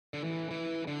I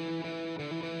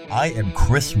am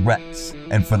Kris Rex,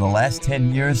 and for the last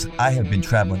 10 years, I have been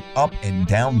traveling up and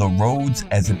down the roads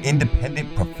as an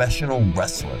independent professional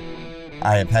wrestler.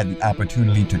 I have had the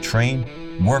opportunity to train,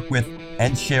 work with,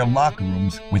 and share locker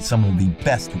rooms with some of the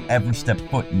best who ever stepped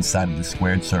foot inside of the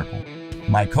squared circle.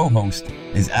 My co-host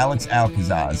is Alex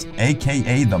Alcazar,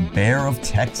 aka the Bear of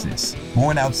Texas.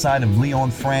 Born outside of Lyon,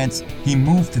 France, he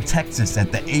moved to Texas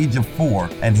at the age of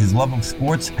 4, and his love of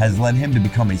sports has led him to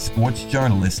become a sports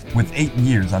journalist with 8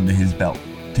 years under his belt.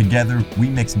 Together, we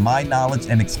mix my knowledge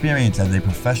and experience as a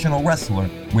professional wrestler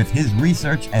with his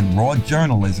research and raw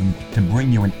journalism to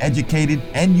bring you an educated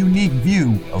and unique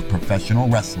view of professional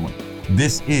wrestling.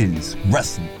 This is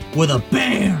Wrestling with a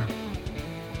Bear.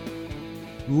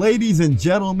 Ladies and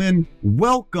gentlemen,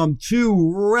 welcome to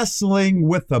Wrestling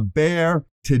with a Bear.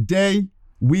 Today,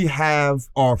 we have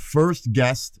our first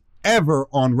guest ever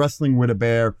on Wrestling with a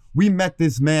Bear. We met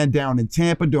this man down in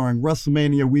Tampa during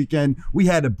WrestleMania weekend. We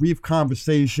had a brief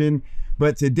conversation,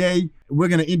 but today we're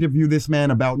going to interview this man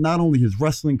about not only his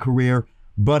wrestling career,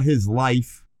 but his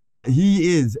life.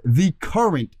 He is the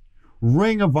current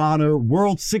Ring of Honor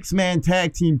World Six-Man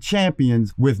Tag Team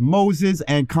Champions with Moses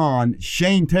and Khan,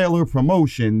 Shane Taylor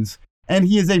Promotions, and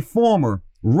he is a former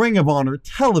Ring of Honor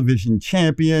television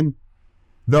champion,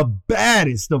 the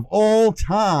baddest of all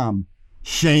time,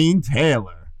 Shane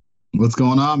Taylor. What's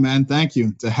going on, man? Thank you.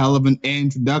 It's a hell of an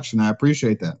introduction. I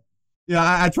appreciate that. Yeah,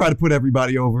 I try to put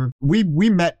everybody over. We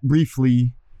met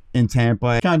briefly in Tampa.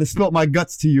 I kind of spilled my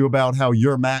guts to you about how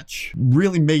your match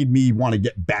really made me want to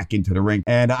get back into the ring.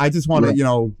 And I just want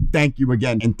to, thank you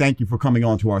again. And thank you for coming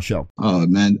on to our show. Oh,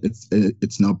 man,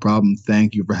 it's no problem.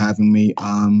 Thank you for having me.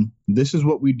 This is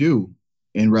what we do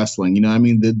in wrestling. You know what I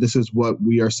mean? This is what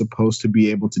we are supposed to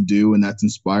be able to do. And that's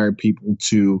inspired people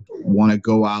to want to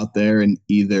go out there and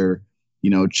either,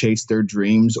 chase their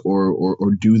dreams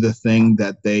or do the thing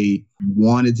that they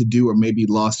wanted to do or maybe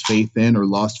lost faith in or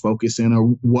lost focus in or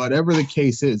whatever the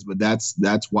case is. But that's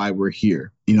why we're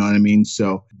here. You know what I mean?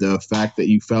 So the fact that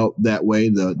you felt that way,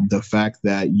 the fact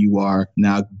that you are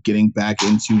now getting back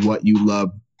into what you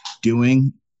love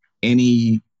doing,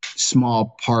 any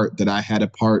small part that I had a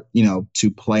part,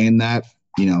 to play in that,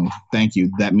 thank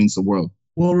you. That means the world.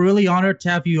 Well, really honored to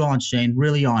have you on, Shane.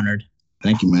 Really honored.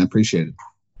 Thank you, man. Appreciate it.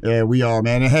 Yeah, we are,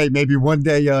 man. And hey, maybe one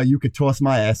day you could toss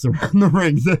my ass around the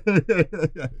rings.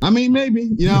 I mean, maybe.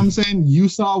 You know what I'm saying? You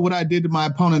saw what I did to my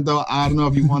opponent, though. I don't know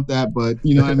if you want that, but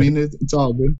you know what I mean? It's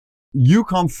all good. You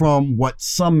come from what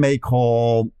some may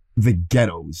call the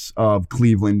ghettos of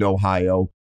Cleveland,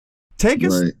 Ohio. Take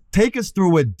us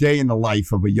through a day in the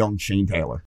life of a young Shane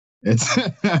Taylor. It's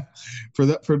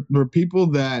for people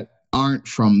that aren't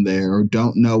from there or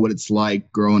don't know what it's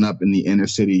like growing up in the inner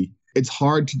city. It's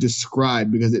hard to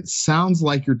describe because it sounds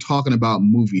like you're talking about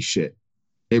movie shit.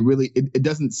 It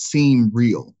doesn't seem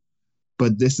real,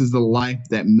 but this is the life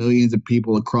that millions of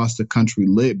people across the country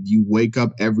live. You wake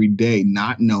up every day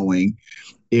not knowing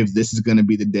if this is going to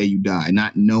be the day you die,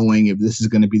 not knowing if this is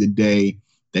going to be the day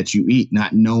that you eat,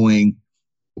 not knowing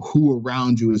who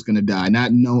around you is going to die,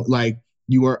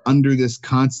 you are under this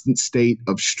constant state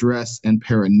of stress and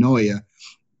paranoia.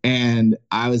 And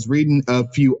I was reading a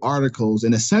few articles,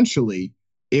 and essentially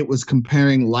it was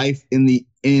comparing life in the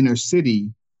inner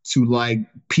city to like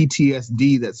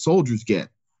PTSD that soldiers get.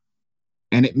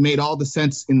 And it made all the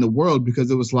sense in the world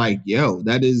because it was like,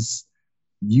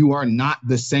 you are not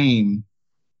the same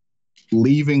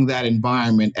leaving that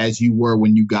environment as you were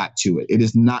when you got to it.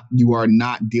 You are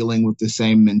not dealing with the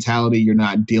same mentality. You're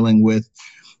not dealing with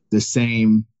the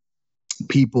same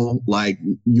people. Like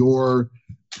your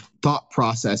thought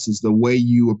processes, the way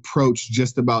you approach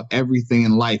just about everything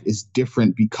in life is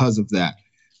different because of that.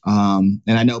 And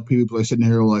I know people are sitting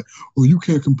here like, oh, you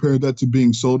can't compare that to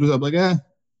being soldiers. I'm like,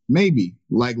 maybe.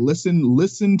 Like,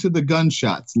 listen to the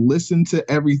gunshots. Listen to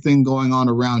everything going on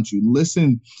around you.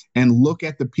 Listen and look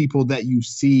at the people that you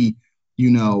see,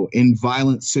 in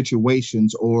violent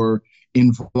situations or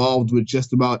involved with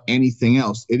just about anything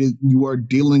else. You are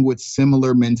dealing with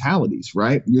similar mentalities,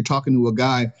 right? You're talking to a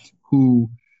guy who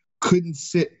couldn't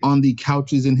sit on the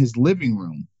couches in his living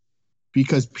room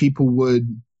because people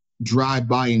would drive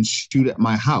by and shoot at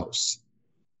my house.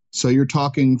 So you're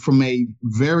talking from a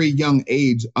very young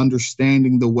age,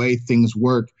 understanding the way things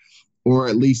work, or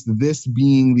at least this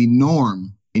being the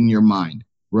norm in your mind,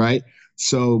 right?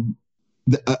 So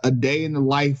a day in the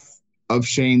life of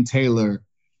Shane Taylor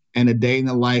and a day in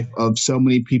the life of so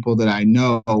many people that I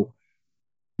know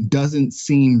doesn't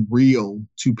seem real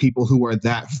to people who are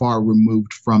that far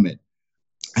removed from it.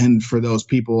 And for those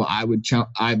people, I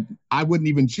wouldn't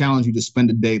even challenge you to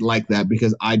spend a day like that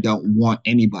because I don't want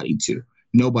anybody to.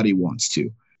 Nobody wants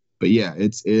to. But yeah,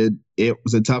 it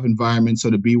was a tough environment. So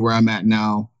to be where I'm at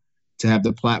now, to have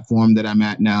the platform that I'm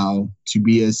at now, to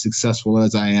be as successful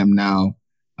as I am now,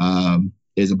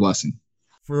 is a blessing.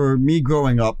 For me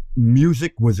growing up,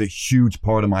 music was a huge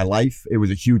part of my life. It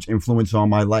was a huge influence on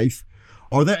my life.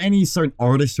 Are there any certain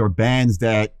artists or bands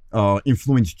that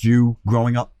influenced you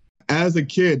growing up? As a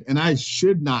kid, and I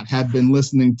should not have been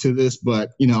listening to this,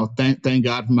 but thank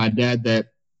God for my dad that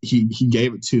he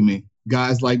gave it to me.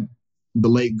 Guys like the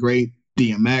late great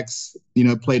DMX,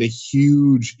 played a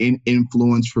huge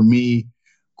influence for me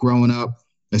growing up,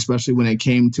 especially when it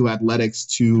came to athletics,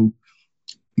 to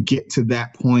get to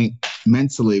that point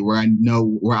mentally where I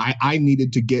know where I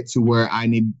needed to get to where I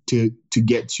need to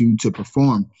get to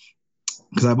perform,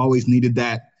 because I've always needed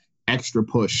that extra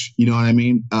push. You know what I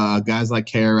mean? Guys like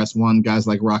KRS-One, guys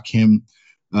like Rakim,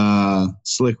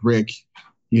 Slick Rick,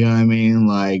 you know what I mean?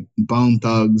 Like Bone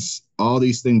Thugs, all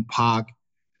these things, Pac.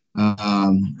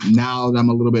 Now that I'm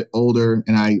a little bit older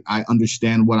and I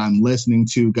understand what I'm listening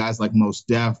to, guys like Mos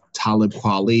Def, Talib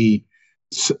Kweli,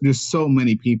 there's so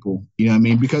many people, you know what I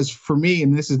mean? Because for me,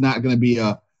 and this is not going to be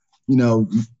a,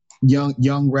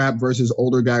 young rap versus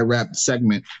older guy rap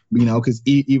segment, because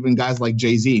even guys like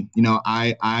Jay-Z,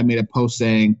 I made a post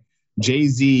saying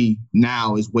Jay-Z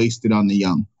now is wasted on the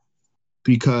young,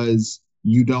 because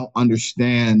you don't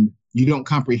understand, you don't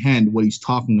comprehend what he's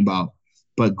talking about.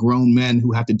 But grown men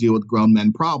who have to deal with grown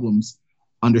men problems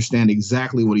understand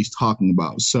exactly what he's talking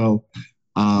about. So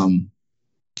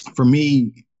for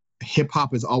me, hip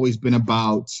hop has always been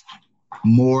about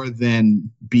more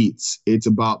than beats. It's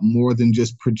about more than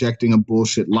just projecting a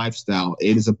bullshit lifestyle.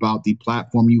 It is about the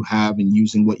platform you have and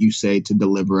using what you say to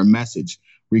deliver a message.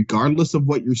 Regardless of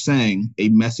what you're saying, a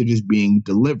message is being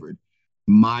delivered.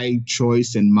 My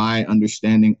choice and my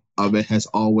understanding of it has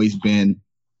always been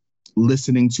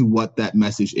listening to what that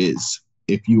message is.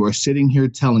 If you are sitting here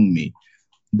telling me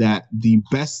that the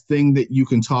best thing that you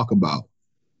can talk about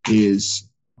is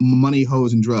money,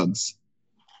 hoes, and drugs,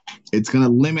 it's going to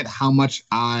limit how much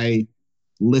I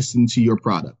listen to your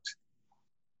product,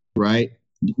 right?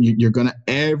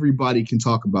 Everybody can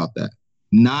talk about that.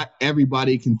 Not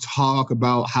everybody can talk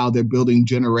about how they're building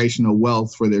generational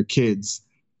wealth for their kids,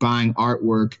 buying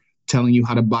artwork, telling you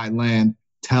how to buy land,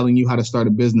 telling you how to start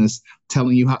a business,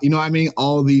 telling you how,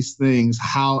 all these things,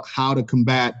 how to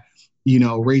combat,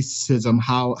 racism,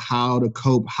 how to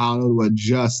cope, how to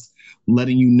adjust,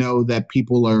 letting you know that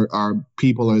people are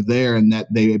there and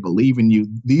that they believe in you.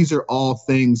 These are all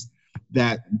things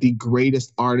that the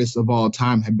greatest artists of all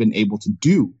time have been able to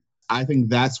do. I think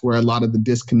that's where a lot of the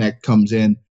disconnect comes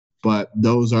in, but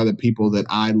those are the people that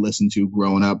I listened to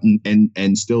growing up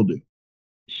and still do.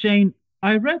 Shane,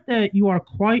 I read that you are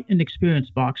quite an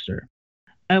experienced boxer.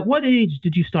 At what age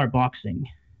did you start boxing?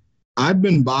 I've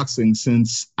been boxing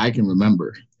since I can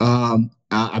remember.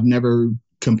 I've never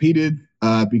competed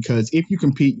because if you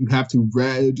compete, you have to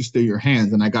register your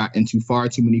hands. And I got into far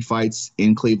too many fights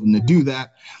in Cleveland to do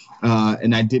that.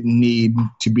 And I didn't need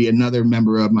to be another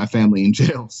member of my family in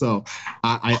jail. So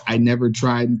I never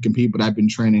tried to compete, but I've been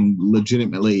training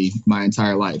legitimately my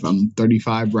entire life. I'm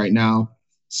 35 right now.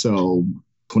 So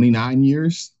 29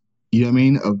 years,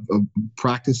 of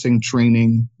practicing,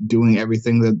 training, doing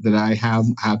everything that I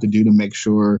have to do to make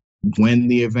sure when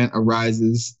the event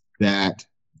arises that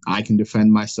I can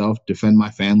defend myself, defend my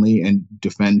family, and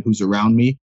defend who's around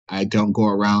me. I don't go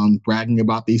around bragging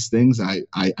about these things. I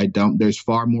don't. There's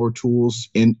far more tools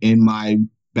in my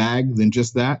bag than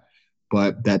just that,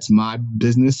 but that's my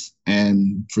business.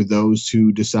 And for those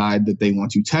who decide that they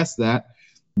want to test that,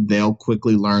 they'll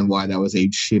quickly learn why that was a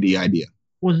shitty idea.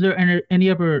 Was there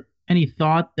any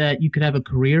thought that you could have a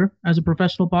career as a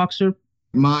professional boxer?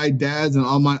 My dads and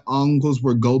all my uncles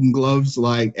were Golden Gloves.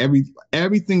 Like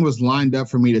everything was lined up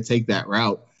for me to take that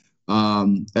route,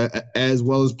 as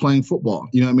well as playing football.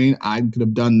 You know what I mean? I could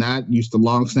have done that, used to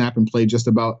long snap and play just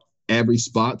about every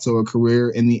spot. So a career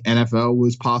in the NFL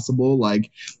was possible. Like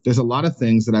there's a lot of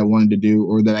things that I wanted to do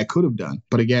or that I could have done.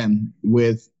 But again,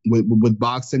 with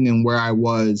boxing and where I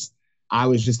was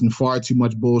just in far too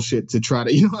much bullshit to try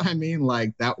to, you know what I mean?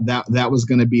 Like that was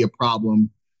going to be a problem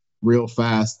real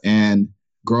fast. And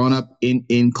growing up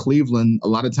in Cleveland, a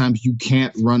lot of times you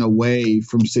can't run away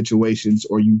from situations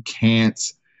or you can't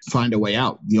find a way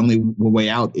out. The only way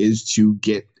out is to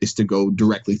go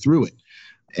directly through it.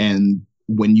 And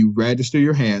when you register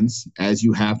your hands, as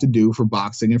you have to do for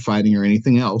boxing and fighting or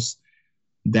anything else,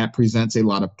 that presents a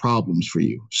lot of problems for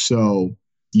you. So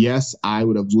yes, I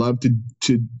would have loved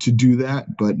to do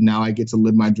that, but now I get to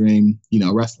live my dream,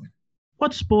 wrestling.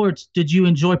 What sports did you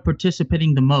enjoy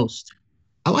participating the most?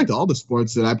 I liked all the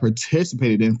sports that I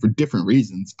participated in for different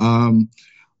reasons.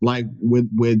 Like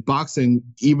with boxing,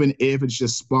 even if it's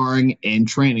just sparring and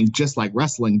training, just like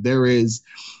wrestling, there is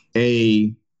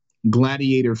a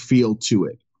gladiator feel to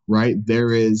it, right?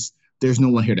 There's no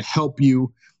one here to help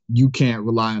you. You can't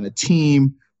rely on a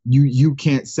team. You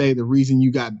can't say the reason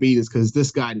you got beat is because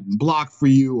this guy didn't block for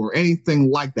you or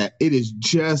anything like that. It is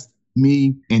just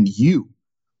me and you.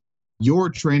 Your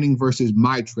training versus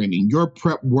my training, your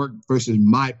prep work versus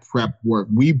my prep work.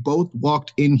 We both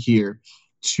walked in here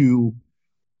to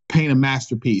paint a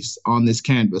masterpiece on this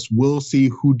canvas. We'll see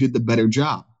who did the better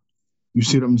job. You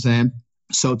see what I'm saying?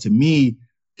 So to me,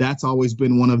 that's always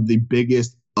been one of the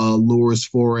biggest lures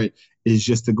for it, is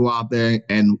just to go out there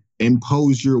and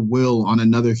impose your will on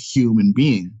another human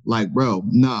being. Like, bro,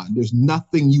 nah, there's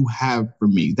nothing you have for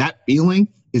me. That feeling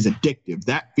is addictive.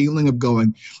 That feeling of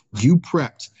going, you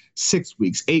prepped 6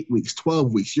 weeks, 8 weeks,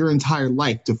 12 weeks, your entire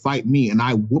life to fight me, and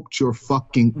I whooped your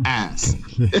fucking ass.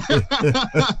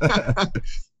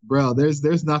 Bro,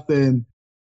 there's nothing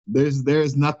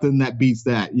that beats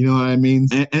that. You know what I mean?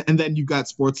 And then you got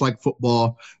sports like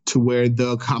football, to where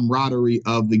the camaraderie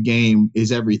of the game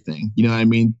is everything. You know what I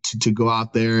mean? To go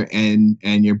out there and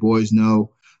your boys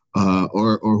know,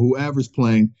 or whoever's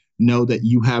playing, know that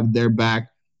you have their back,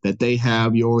 that they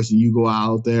have yours, and you go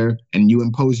out there and you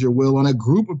impose your will on a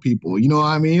group of people. You know what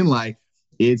I mean? Like,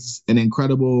 it's an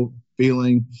incredible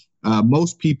feeling.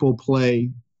 Most people play,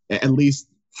 at least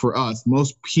for us,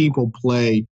 most people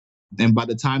play, and by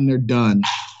the time they're done,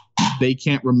 they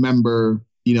can't remember,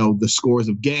 the scores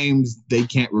of games. They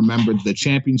can't remember the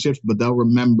championships, but they'll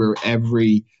remember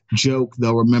every joke.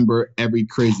 They'll remember every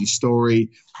crazy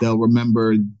story. They'll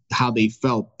remember how they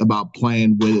felt about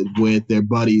playing with their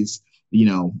buddies,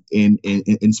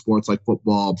 in sports like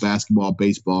football, basketball,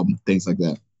 baseball, things like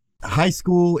that. High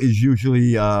school is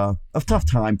usually a tough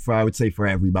time I would say, for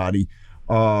everybody.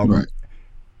 Right.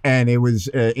 And it was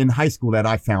in high school that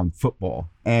I found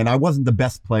football. And I wasn't the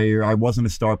best player. I wasn't a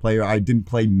star player. I didn't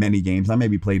play many games. I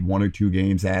maybe played 1 or 2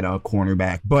 games at a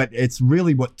cornerback. But it's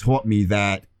really what taught me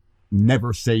that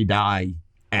never say die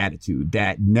attitude,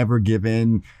 that never give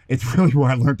in. It's really where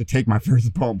I learned to take my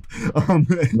first bump.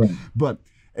 Right. But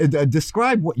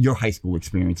describe what your high school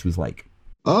experience was like.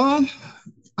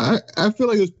 I feel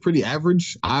like it was pretty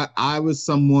average. I was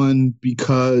someone,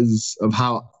 because of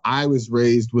how I was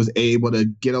raised, was able to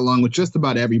get along with just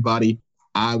about everybody.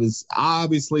 I was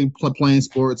obviously playing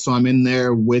sports, so I'm in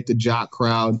there with the jock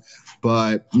crowd.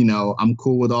 But, I'm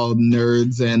cool with all the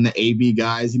nerds and the AB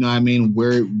guys. You know what I mean?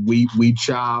 Where we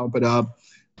chop it up.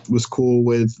 Was cool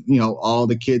with, all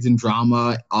the kids in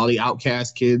drama, all the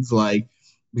outcast kids, like,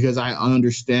 because I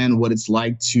understand what it's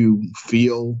like to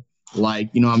feel like,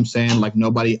 what I'm saying? Like,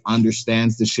 nobody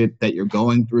understands the shit that you're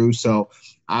going through. So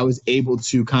I was able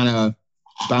to kind of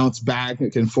bounce back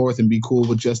and forth and be cool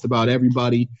with just about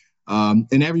everybody.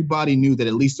 And everybody knew that,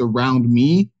 at least around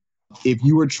me, if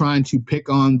you were trying to pick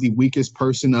on the weakest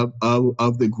person of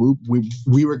the group,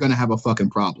 we were going to have a fucking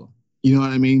problem. You know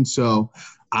what I mean? So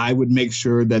I would make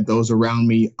sure that those around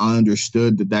me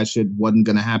understood that shit wasn't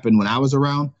going to happen when I was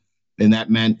around. And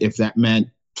if that meant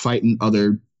fighting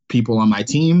other people on my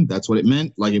team, that's what it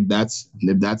meant. Like, if that's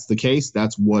the case,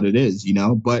 that's what it is,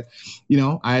 But,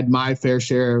 I had my fair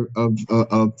share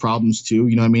of problems too.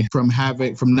 You know what I mean?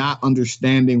 From not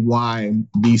understanding why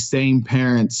the same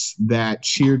parents that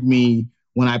cheered me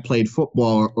when I played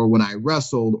football, or when I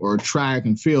wrestled, or track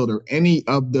and field, or any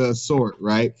of the sort,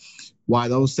 right? Why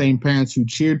those same parents who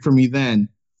cheered for me then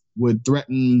would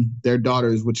threaten their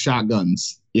daughters with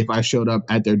shotguns if I showed up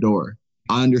at their door.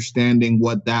 Understanding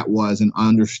what that was, and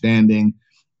understanding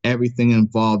everything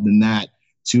involved in that,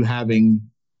 to having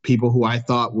people who I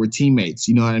thought were teammates,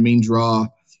 you know what I mean, draw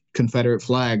Confederate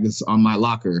flags on my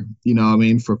locker, you know what I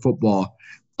mean, for football.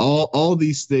 All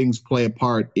these things play a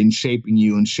part in shaping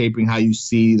you, and shaping how you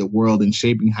see the world, and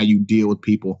shaping how you deal with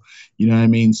people, you know what I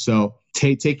mean? So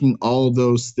taking all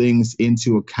those things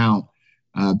into account,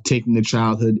 taking the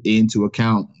childhood into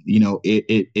account,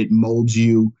 it molds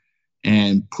you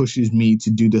and pushes me to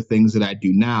do the things that I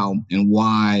do now, and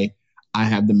why I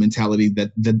have the mentality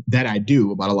that I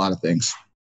do about a lot of things.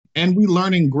 And we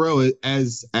learn and grow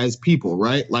as people,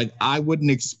 right? Like, I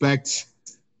wouldn't expect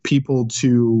people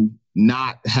to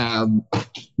not have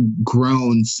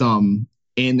grown some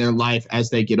in their life as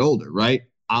they get older, right?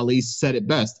 Ali said it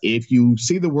best. If you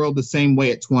see the world the same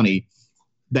way at 20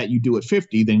 that you do at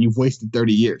 50, then you've wasted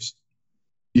 30 years.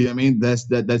 You know what I mean?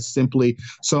 That's simply,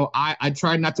 so I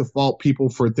try not to fault people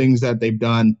for things that they've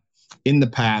done in the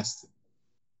past,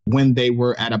 when they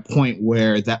were at a point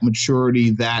where that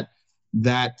maturity, that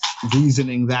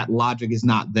reasoning, that logic is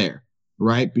not there,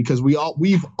 right? Because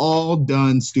we've all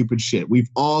done stupid shit. We've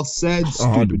all said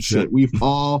stupid shit. We've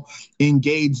all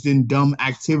engaged in dumb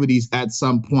activities at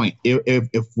some point.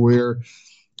 If we're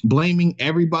blaming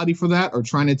everybody for that or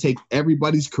trying to take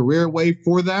everybody's career away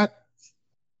for that,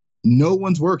 no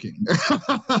one's working.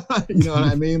 You know what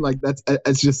I mean? Like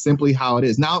that's just simply how it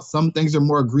is. Now, some things are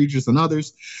more egregious than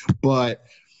others, but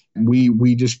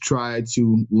we just try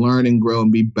to learn and grow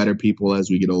and be better people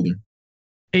as we get older.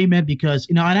 Amen. Because,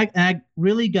 and I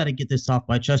really got to get this off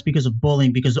my chest because of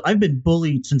bullying, because I've been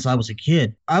bullied since I was a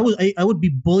kid. I would be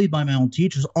bullied by my own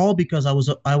teachers, all because I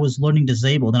was learning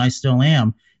disabled, and I still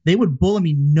am. They would bully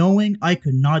me knowing I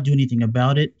could not do anything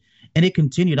about it. And it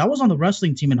continued. I was on the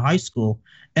wrestling team in high school,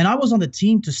 and I was on the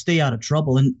team to stay out of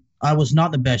trouble. And I was not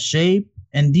in the best shape.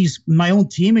 And my own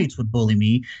teammates would bully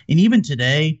me. And even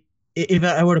today, if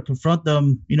I were to confront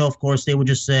them, of course, they would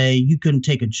just say, you couldn't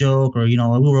take a joke, or, we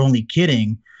were only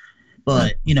kidding.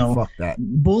 But, fuck that.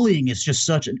 Bullying is just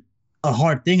such a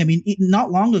hard thing. I mean,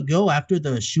 not long ago, after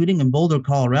the shooting in Boulder,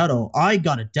 Colorado, I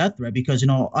got a death threat because,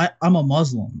 I'm a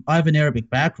Muslim. I have an Arabic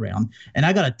background, and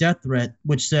I got a death threat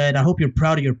which said, I hope you're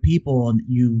proud of your people, and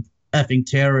you effing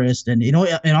terrorist. And, and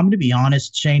I'm going to be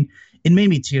honest, Shane, it made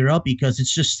me tear up because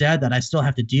it's just sad that I still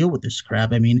have to deal with this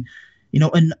crap. I mean,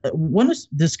 and when is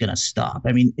this going to stop?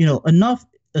 I mean, enough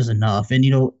is enough. And,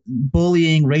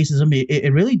 bullying, racism,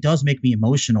 it really does make me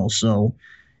emotional. So,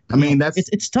 I mean,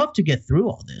 it's tough to get through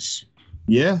all this.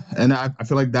 Yeah. And I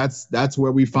feel like that's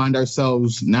where we find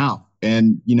ourselves now.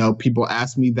 And, people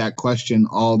ask me that question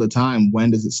all the time.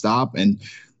 When does it stop? And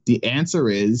the answer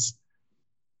is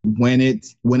when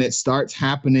it starts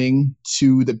happening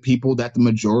to the people that the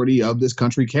majority of this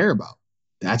country care about.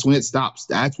 That's when it stops.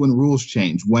 That's when rules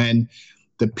change. When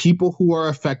the people who are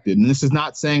affected, and this is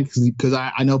not saying because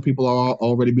I know people are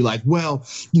already be like, well,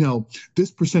 this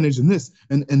percentage and this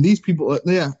and these people.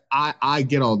 Yeah, I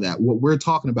get all that. What we're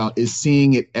talking about is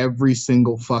seeing it every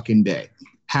single fucking day,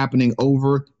 happening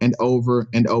over and over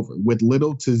and over with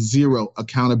little to zero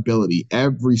accountability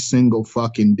every single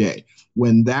fucking day.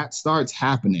 When that starts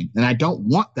happening, and I don't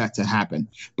want that to happen,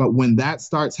 but when that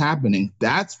starts happening,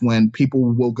 that's when people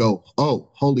will go, oh,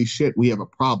 holy shit, we have a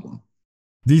problem.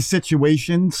 These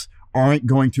situations aren't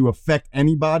going to affect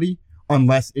anybody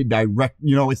unless it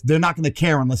they're not going to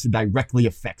care unless it directly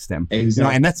affects them.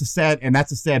 Exactly. And that's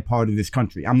a sad part of this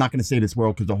country. I'm not going to say this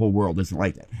world because the whole world isn't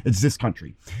like that. It's this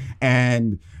country.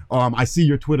 And I see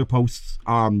your Twitter posts.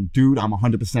 Dude, I'm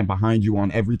 100% behind you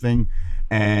on everything.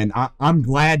 And I'm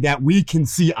glad that we can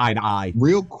see eye to eye.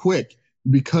 Real quick,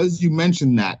 because you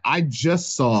mentioned that, I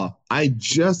just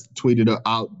tweeted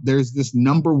out, there's this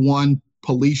 #1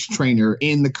 police trainer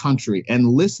in the country, and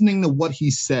listening to what he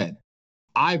said,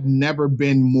 I've never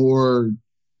been more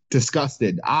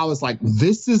disgusted. I was like,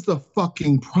 this is the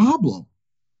fucking problem.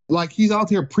 Like, he's out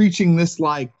there preaching this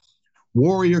like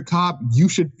warrior cop, you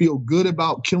should feel good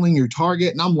about killing your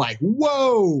target. And I'm like,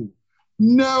 whoa,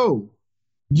 no,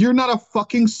 you're not a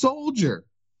fucking soldier.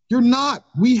 You're not.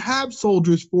 We have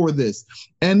soldiers for this.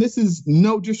 And this is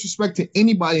no disrespect to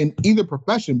anybody in either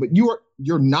profession, but you're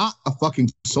not a fucking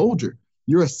soldier.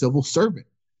 You're a civil servant.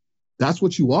 That's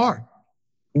what you are.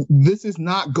 This is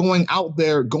not going out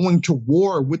there, going to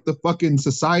war with the fucking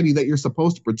society that you're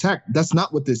supposed to protect. That's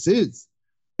not what this is.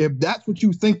 If that's what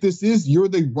you think this is, you're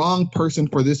the wrong person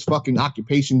for this fucking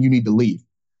occupation. You need to leave,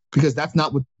 because that's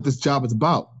not what this job is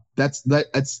about.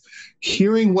 That's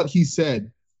hearing what he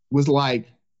said was like,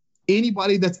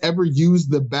 anybody that's ever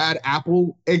used the bad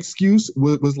apple excuse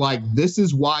was like, this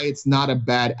is why it's not a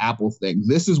bad apple thing.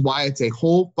 This is why it's a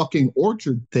whole fucking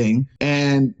orchard thing.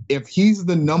 And if he's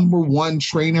the #1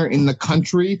 trainer in the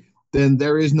country, then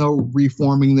there is no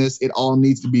reforming this. It all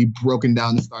needs to be broken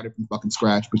down and started from fucking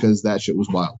scratch, because that shit was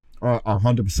wild.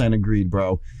 100% agreed,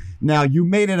 bro. Now, you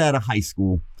made it out of high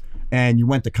school and you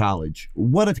went to college.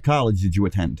 What college did you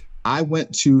attend? I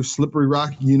went to Slippery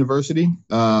Rock University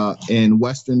in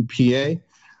Western PA,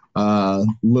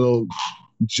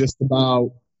 just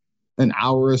about an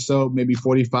hour or so, maybe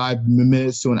 45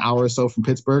 minutes to an hour or so from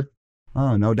Pittsburgh.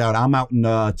 Oh, no doubt. I'm out in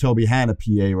Toby Hanna,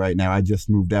 PA right now. I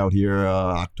just moved out here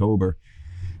October.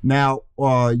 Now,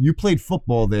 you played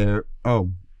football there.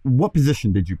 Oh, what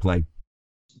position did you play?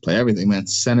 Play everything, man.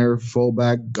 Center,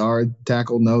 fullback, guard,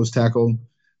 tackle, nose tackle.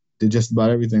 Did just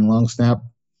about everything. Long snap.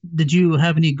 Did you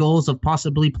have any goals of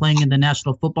possibly playing in the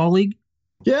National Football League?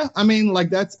 Yeah, I mean,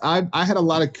 like I had a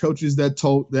lot of coaches that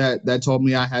told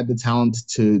me I had the talent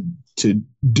to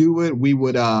do it. We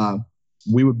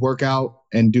would work out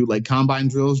and do like combine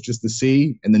drills just to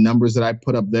see, and the numbers that I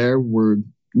put up there were,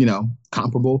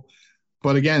 comparable.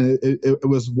 But again, it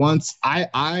was once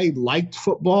I liked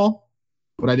football,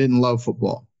 but I didn't love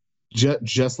football.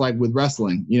 just like with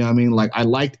wrestling, you know what I mean? Like I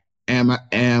liked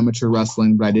amateur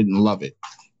wrestling, but I didn't love it.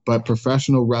 But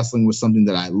professional wrestling was something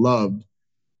that I loved.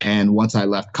 And once I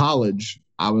left college,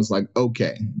 I was like,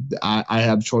 okay, I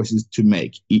have choices to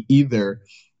make. Either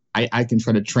I can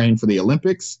try to train for the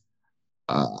Olympics.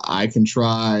 I can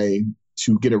try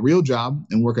to get a real job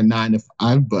and work a 9 to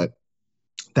 5, but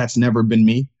that's never been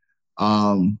me.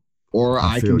 Or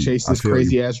I can chase this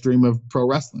crazy ass dream of pro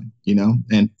wrestling, you know?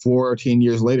 And 14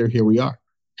 years later, here we are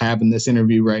having this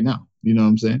interview right now. You know what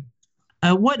I'm saying?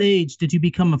 At what age did you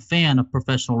become a fan of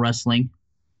professional wrestling?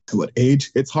 At what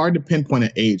age? It's hard to pinpoint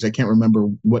an age. I can't remember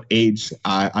what age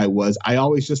I was. I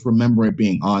always just remember it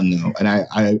being on, though. And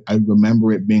I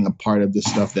remember it being a part of the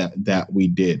stuff that we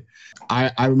did.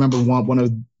 I remember one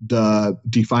of the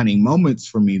defining moments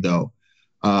for me, though.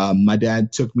 My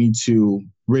dad took me to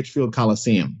Richfield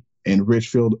Coliseum in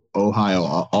Richfield, Ohio.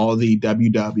 All the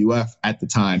WWF at the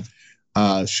time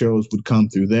shows would come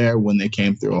through there when they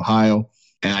came through Ohio.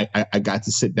 And I got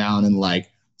to sit down and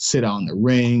like sit on the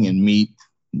ring and meet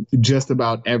just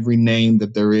about every name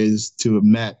that there is to have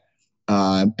met.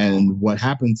 And what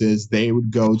happens is they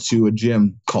would go to a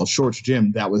gym called Shorts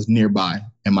Gym that was nearby.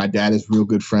 And my dad is real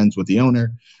good friends with the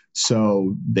owner.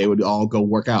 So they would all go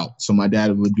work out. So my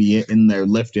dad would be in there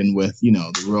lifting with, you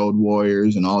know, the Road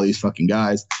Warriors and all these fucking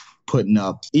guys putting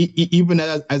up, even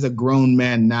as a grown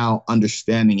man now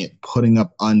understanding it, putting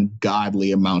up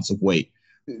ungodly amounts of weight.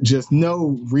 Just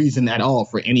no reason at all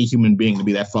for any human being to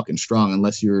be that fucking strong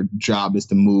unless your job is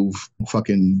to move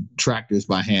fucking tractors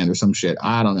by hand or some shit.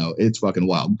 I don't know. It's fucking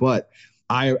wild. But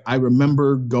I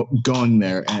remember going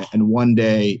there, and one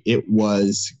day it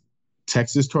was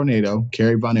Texas Tornado,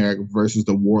 Kerry Von Erich versus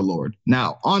the Warlord.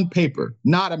 Now, on paper,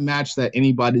 not a match that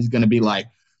anybody's going to be like,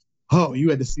 oh, you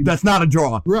had to see. That's not a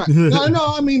draw. Right. No,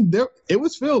 I mean, it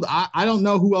was filled. I don't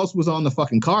know who else was on the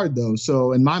fucking card, though.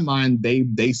 So in my mind,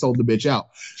 they sold the bitch out.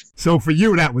 So for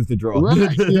you, that was the draw. Right.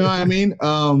 You know what I mean?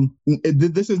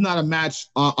 This is not a match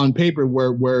on paper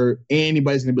where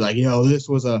anybody's going to be like, yo, this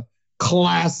was a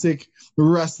classic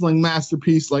wrestling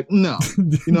masterpiece. Like, no.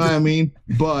 You know what I mean?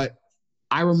 But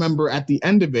I remember at the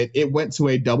end of it, it went to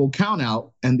a double count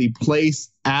out and the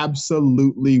place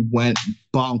absolutely went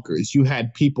bonkers. You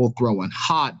had people throwing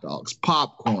hot dogs,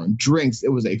 popcorn, drinks. It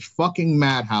was a fucking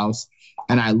madhouse.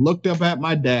 And I looked up at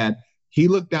my dad. He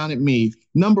looked down at me.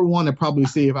 Number one, to probably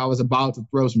see if I was about to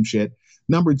throw some shit.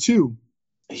 Number two,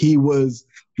 he was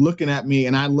looking at me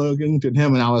and I looked at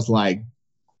him and I was like,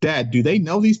 Dad, do they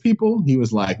know these people? He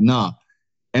was like, nah.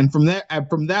 And from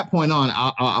that point on,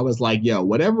 I was like, yo,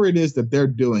 whatever it is that they're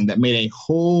doing that made a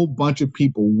whole bunch of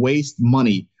people waste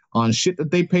money on shit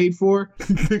that they paid for,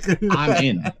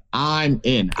 I'm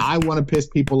in. I want to piss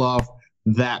people off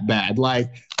that bad.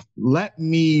 Like, let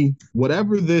me,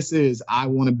 whatever this is, I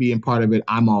want to be in part of it.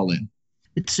 I'm all in.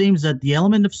 It seems that the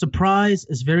element of surprise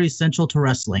is very essential to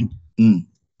wrestling. Who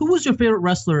was your favorite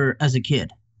wrestler as a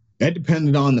kid? It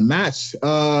depended on the match,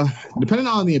 depending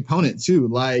on the opponent too.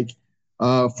 Like,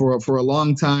 for a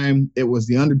long time, it was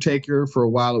The Undertaker. For a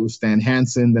while, it was Stan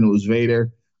Hansen. Then it was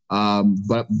Vader.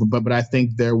 But I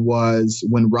think there was,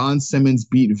 when Ron Simmons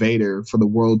beat Vader for the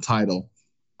world title,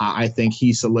 I think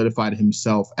he solidified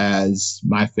himself as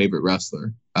my favorite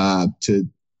wrestler.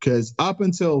 Because up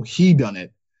until he done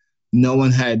it, no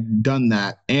one had done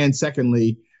that. And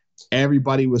secondly,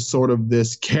 everybody was sort of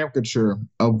this caricature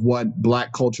of what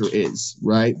Black culture is,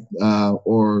 right?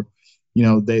 Or, you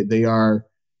know, they are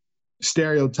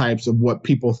stereotypes of what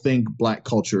people think Black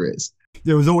culture is.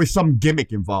 There was always some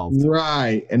gimmick involved.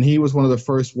 Right. And he was one of the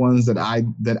first ones that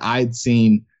I'd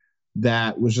seen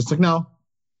that was just like, no,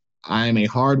 I am a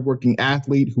hardworking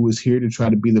athlete who is here to try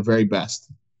to be the very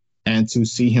best. And to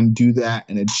see him do that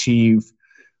and achieve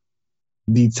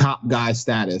the top guy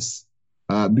status,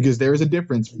 because there is a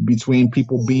difference between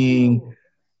people being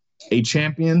a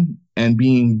champion and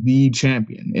being the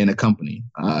champion in a company.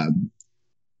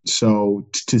 So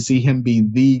to see him be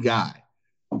the guy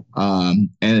and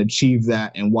achieve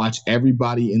that and watch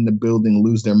everybody in the building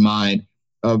lose their mind,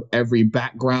 of every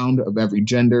background, of every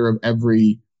gender, of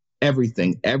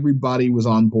everything. Everybody was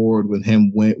on board with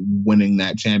him winning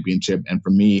that championship. And for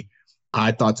me,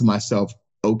 I thought to myself,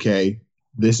 okay,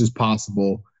 this is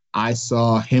possible. I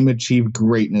saw him achieve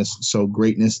greatness, so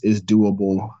greatness is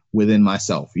doable within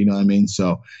myself. You know what I mean?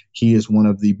 So he is one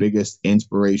of the biggest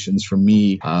inspirations for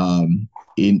me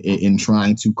in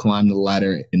trying to climb the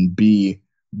ladder and be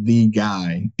the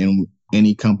guy in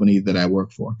any company that I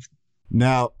work for.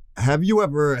 Now, Have you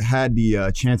ever had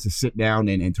the chance to sit down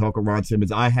and talk with Ron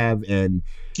Simmons? I have, and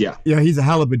Yeah. he's a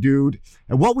hell of a dude.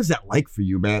 And what was that like for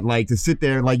you, man? Like to sit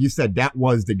there, like you said, that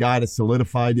was the guy that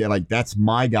solidified it. Like that's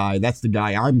my guy. That's the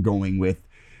guy I'm going with.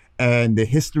 And the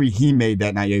history he made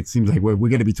that night, it seems like we're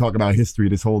going to be talking about history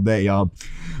this whole day.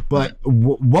 But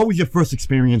what was your first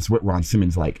experience with Ron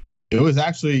Simmons like? It was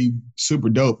actually super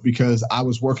dope because I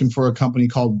was working for a company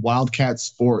called Wildcat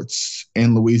Sports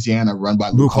in Louisiana run by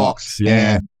Luke Hawks.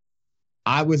 Yeah. And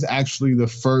I was actually the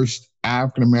first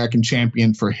African-American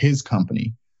champion for his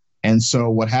company. And so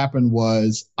what happened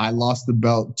was I lost the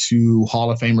belt to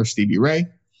Hall of Famer Stevie Ray.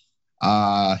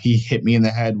 He hit me in the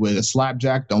head with a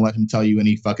slapjack. Don't let him tell you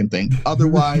any fucking thing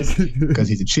otherwise because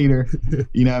he's a cheater.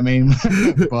 You know what I mean?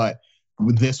 But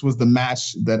this was the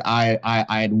match that I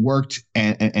had worked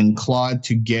and clawed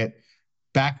to get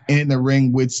back in the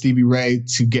ring with Stevie Ray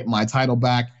to get my title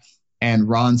back. And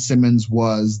Ron Simmons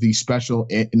was the special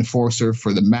enforcer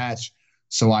for the match.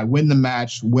 So I win the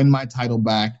match, win my title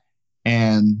back,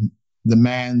 and the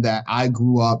man that I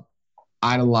grew up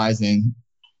idolizing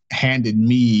handed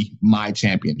me my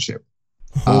championship.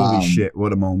 Holy shit,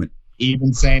 what a moment.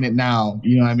 Even saying it now,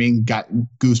 you know what I mean, got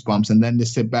goosebumps. And then to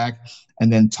sit back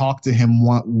and then talk to him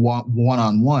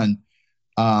one-on-one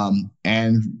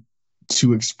and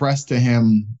to express to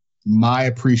him my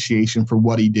appreciation for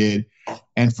what he did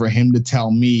and for him to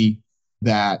tell me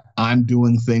that I'm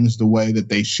doing things the way that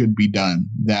they should be done,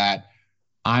 that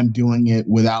I'm doing it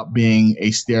without being a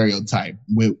stereotype,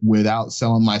 without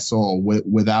selling my soul,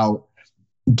 without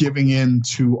giving in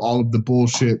to all of the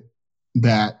bullshit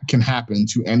that can happen,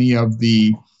 to any of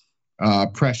the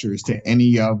pressures, to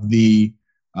any of the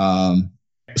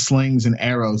slings and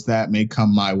arrows that may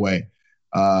come my way,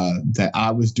 that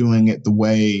I was doing it the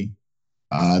way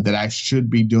that I should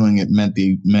be doing it meant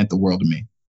the world to me.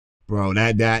 Bro,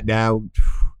 that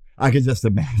I can just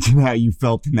imagine how you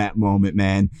felt in that moment,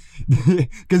 man.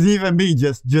 Because even me,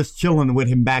 just chilling with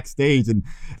him backstage, and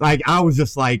like I was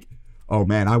just like, oh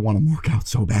man, I want to work out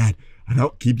so bad. I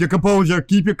don't keep your composure.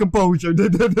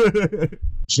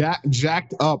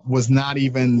 Jacked up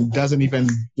doesn't even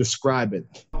describe it.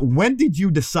 When did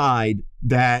you decide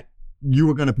that you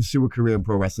were going to pursue a career in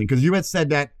pro wrestling? Because you had said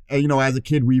that, as a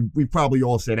kid, we probably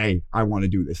all said, hey, I want to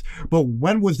do this. But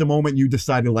when was the moment you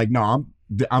decided, like, no,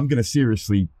 I'm going to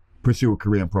seriously pursue a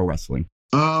career in pro wrestling?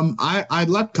 I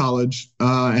left college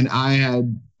and I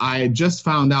had just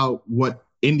found out what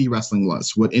indie wrestling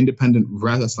was, what independent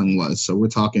wrestling was. So we're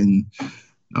talking,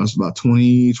 I was about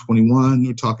 2021.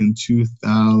 We're talking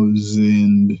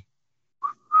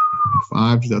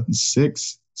 2005,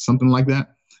 2006, something like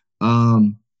that.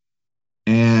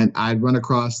 And I'd run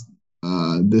across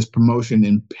this promotion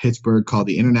in Pittsburgh called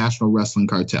the International Wrestling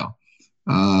Cartel.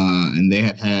 And they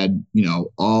had,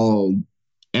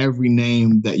 every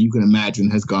name that you can imagine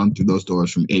has gone through those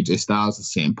doors, from AJ Styles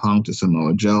to CM Punk to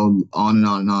Samoa Joe, on and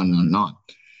on and on and on and on.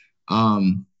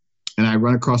 And I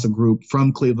run across a group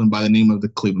from Cleveland by the name of the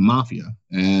Cleveland Mafia.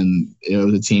 And it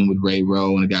was a team with Ray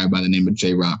Rowe and a guy by the name of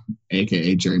J-Rock,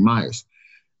 a.k.a. Jerry Myers.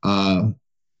 I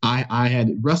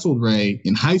had wrestled Ray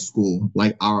in high school,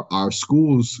 like our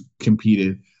schools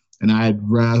competed, and I had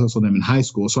wrestled him in high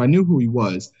school. So I knew who he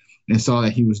was and saw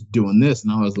that he was doing this.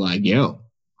 And I was like, yo,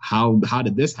 how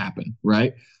did this happen?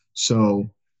 Right.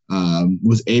 So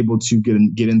was able to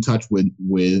get in touch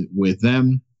with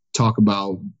them, talk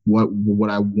about what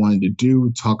I wanted to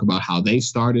do, talk about how they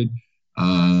started.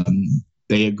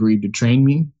 They agreed to train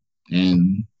me,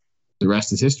 and the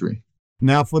rest is history.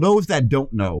 Now, for those that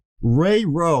don't know, Ray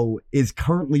Rowe is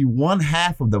currently one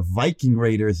half of the Viking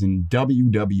Raiders in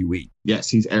WWE. Yes,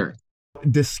 he's Eric.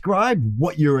 Describe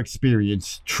what your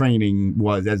experience training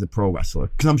was as a pro wrestler.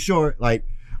 Because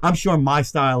I'm sure my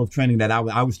style of training, that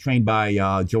I was trained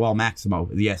by Joel Maximo,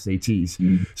 the SATs.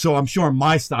 Mm. So I'm sure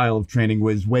my style of training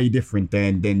was way different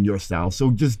than your style. So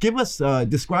just give us,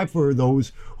 describe for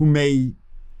those who may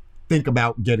think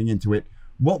about getting into it,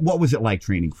 what was it like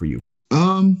training for you?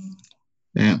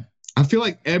 Man, I feel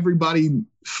like everybody's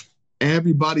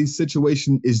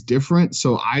situation is different.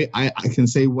 So I can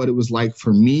say what it was like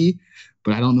for me,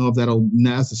 but I don't know if that'll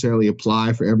necessarily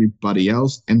apply for everybody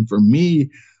else. And for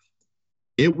me,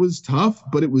 it was tough,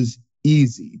 but it was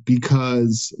easy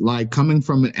because, like, coming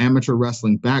from an amateur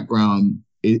wrestling background,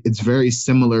 it's very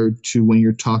similar to when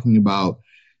you're talking about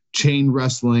chain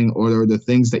wrestling or the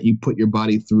things that you put your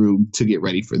body through to get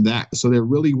ready for that. So there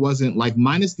really wasn't, like,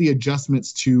 minus the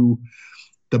adjustments to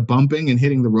the bumping and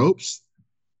hitting the ropes,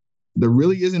 there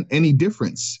really isn't any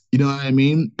difference. You know what I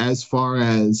mean? As far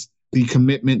as the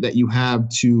commitment that you have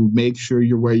to make sure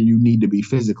you're where you need to be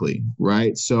physically,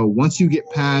 right? So once you get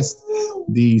past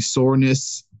the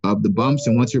soreness of the bumps.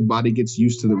 And once your body gets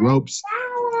used to the ropes,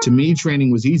 to me,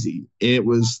 training was easy. It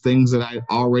was things that I'd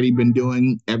already been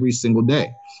doing every single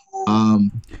day.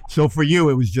 So for you,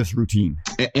 it was just routine.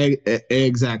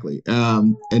 Exactly.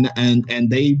 And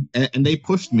they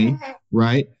pushed me,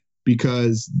 right?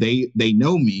 Because they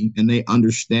know me and they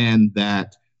understand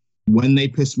that when they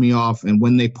piss me off and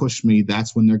when they push me,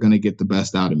 that's when they're going to get the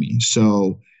best out of me.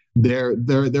 So there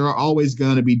are always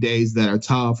going to be days that are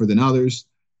tougher than others,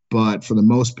 but for the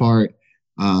most part,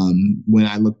 when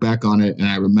I look back on it and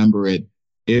I remember it,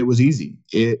 it was easy.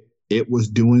 It was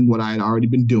doing what I had already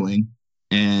been doing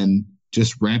and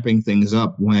just ramping things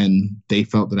up when they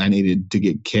felt that I needed to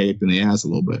get kicked in the ass a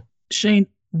little bit. Shane,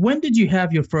 when did you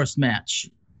have your first match?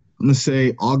 I'm going to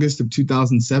say August of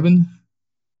 2007.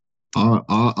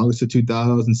 August of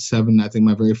 2007, I think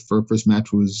my very first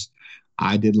match was,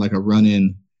 I did like a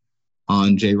run-in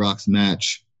on J-Rock's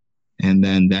match. And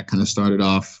then that kind of started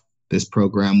off this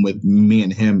program with me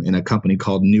and him in a company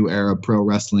called New Era Pro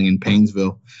Wrestling in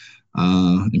Painesville,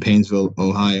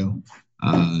 Ohio.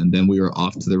 And then we were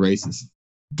off to the races.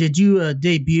 Did you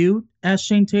debut as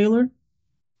Shane Taylor?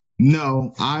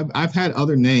 No, I've had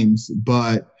other names,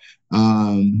 but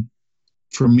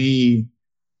for me,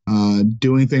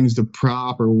 doing things the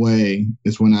proper way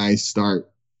is when I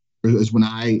start,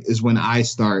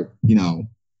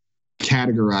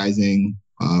 categorizing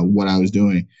what I was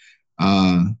doing.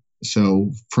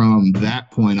 So from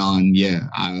that point on, yeah,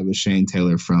 I was Shane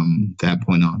Taylor from that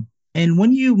point on. And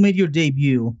when you made your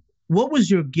debut, what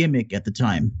was your gimmick at the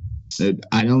time?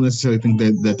 I don't necessarily think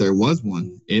that there was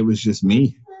one. It was just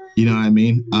me. You know what I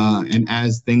mean? And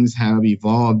as things have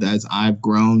evolved, as I've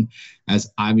grown,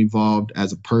 as I've evolved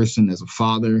as a person, as a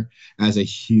father, as a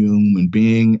human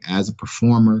being, as a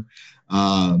performer,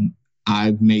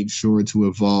 I've made sure to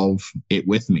evolve it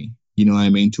with me. You know what I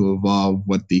mean? To evolve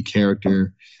what the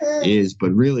character is.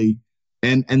 But really,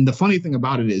 and the funny thing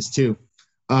about it is, too,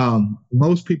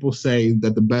 most people say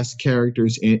that the best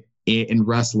characters in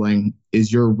wrestling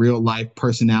is your real life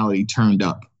personality turned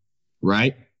up,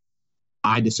 right?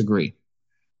 I disagree.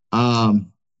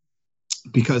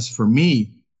 Because for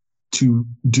me to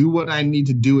do what I need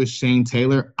to do as Shane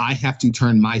Taylor, I have to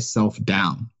turn myself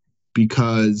down,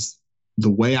 because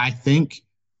the way I think,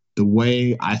 the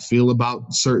way I feel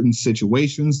about certain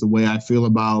situations, the way I feel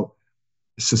about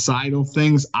societal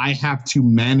things, I have to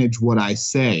manage what I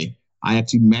say. I have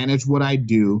to manage what I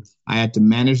do. I have to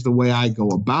manage the way I go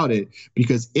about it,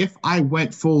 because if I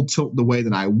went full tilt the way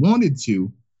that I wanted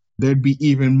to, there'd be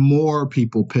even more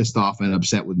people pissed off and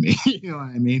upset with me. You know what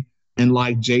I mean? And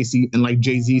like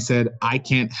Jay-Z said, I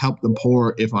can't help the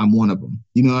poor if I'm one of them.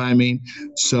 You know what I mean?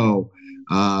 So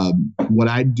what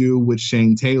I do with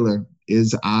Shane Taylor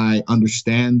is I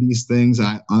understand these things.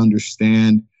 I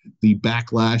understand the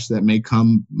backlash that may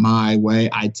come my way.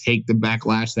 I take the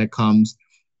backlash that comes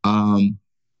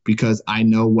because I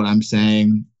know what I'm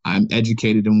saying. I'm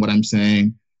educated in what I'm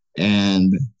saying.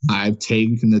 And I've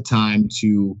taken the time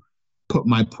to put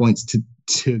my points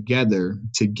together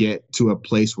to get to a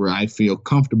place where I feel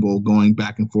comfortable going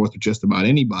back and forth with just about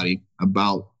anybody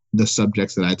about the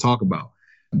subjects that I talk about.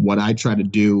 What I try to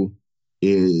do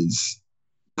is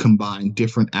combine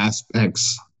different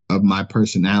aspects of my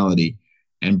personality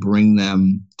and bring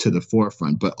them to the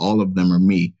forefront, but all of them are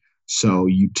me. So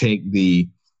you take the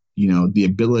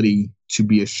ability to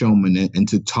be a showman and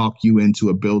to talk you into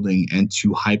a building and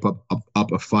to hype up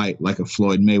a fight like a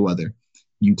Floyd Mayweather.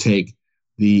 You take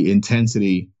the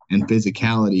intensity and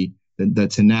physicality, the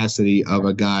tenacity of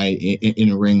a guy in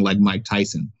a ring like Mike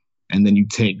Tyson. And then you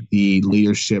take the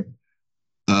leadership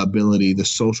ability, the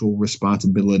social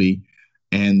responsibility,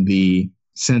 and the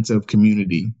sense of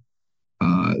community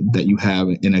that you have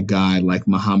in a guy like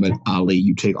Muhammad Ali.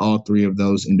 You take all three of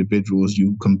those individuals,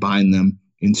 you combine them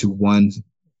into one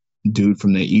dude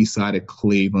from the east side of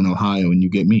Cleveland, Ohio, and you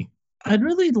get me. I'd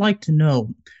really like to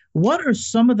know, what are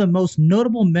some of the most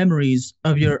notable memories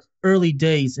of your early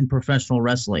days in professional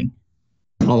wrestling?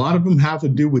 A lot of them have to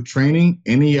do with training.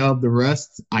 Any of the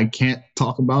rest I can't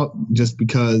talk about just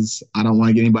because I don't want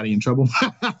to get anybody in trouble.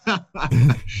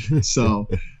 So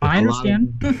I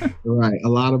understand. Right. A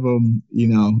lot of them,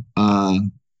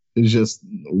 it's just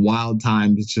wild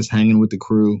times. It's just hanging with the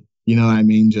crew. You know what I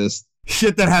mean? Just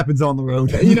shit that happens on the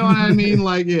road. You know what I mean?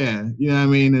 Like, yeah. You know what I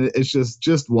mean? It's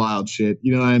just wild shit.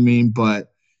 You know what I mean? But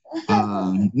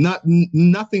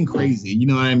nothing crazy, you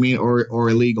know what I mean, or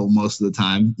illegal most of the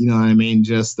time, you know what I mean,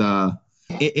 just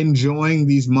enjoying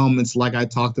these moments like I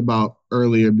talked about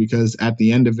earlier, because at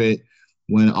the end of it,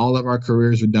 when all of our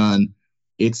careers are done,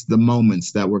 it's the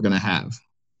moments that we're going to have,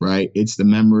 right? It's the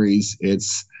memories.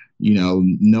 It's,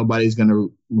 nobody's going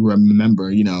to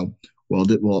remember,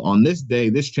 well, on this day,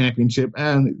 this championship,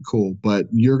 cool. But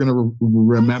you're going to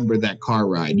remember that car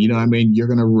ride. You know what I mean? You're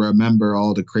going to remember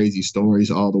all the crazy stories,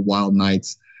 all the wild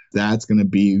nights. That's going to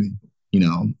be,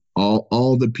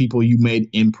 all the people you made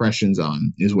impressions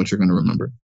on is what you're going to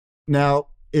remember. Now,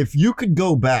 if you could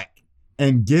go back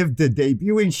and give the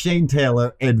debuting Shane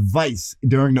Taylor advice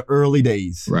during the early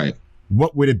days, right,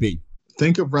 what would it be?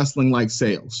 Think of wrestling like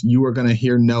sales. You are going to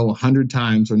hear no 100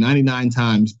 times or 99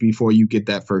 times before you get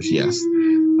that first yes.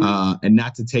 And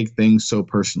not to take things so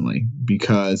personally,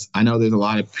 because I know there's a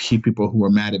lot of people who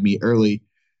are mad at me early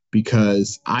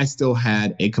because I still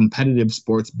had a competitive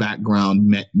sports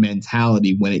background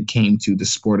mentality when it came to the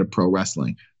sport of pro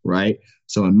wrestling, right?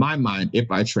 So in my mind, if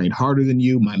I trained harder than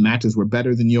you, my matches were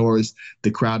better than yours,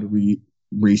 the crowd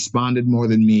responded more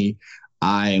than me,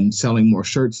 I am selling more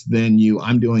shirts than you,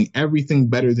 I'm doing everything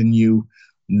better than you,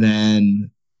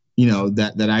 then,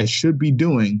 that I should be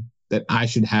doing, that I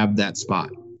should have that spot.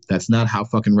 That's not how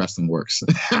fucking wrestling works.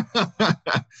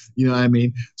 You know what I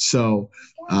mean? So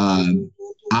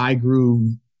I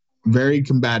grew very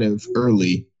combative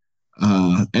early,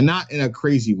 and not in a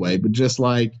crazy way, but just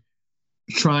like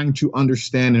trying to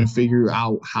understand and figure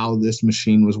out how this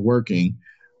machine was working.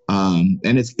 And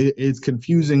it's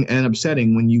confusing and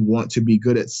upsetting when you want to be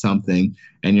good at something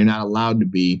and you're not allowed to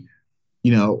be,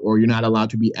 or you're not allowed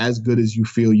to be as good as you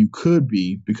feel you could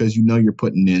be because you're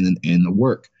putting in the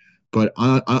work. But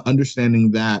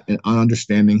understanding that and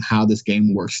understanding how this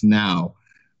game works now,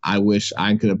 I wish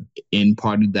I could have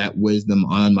imparted that wisdom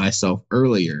on myself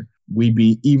earlier. We'd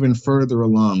be even further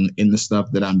along in the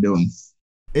stuff that I'm doing.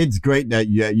 It's great that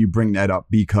you bring that up,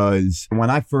 because when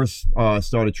I first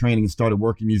started training and started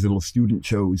working these little student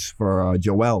shows for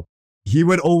Joel, he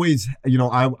would always,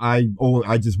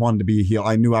 I just wanted to be a heel.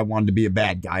 I knew I wanted to be a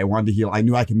bad guy. I wanted to heel. I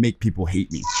knew I could make people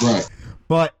hate me. Right.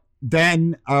 But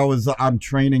then I'm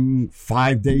training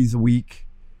 5 days a week,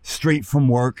 straight from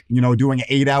work, doing an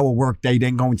 8-hour work day,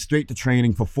 then going straight to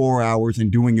training for 4 hours and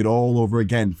doing it all over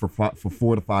again for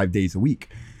 4 to 5 days a week.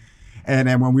 And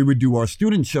then when we would do our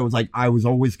student shows, like, I was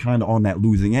always kind of on the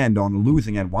losing end.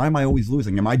 Why am I always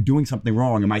losing? Am I doing something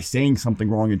wrong? Am I saying something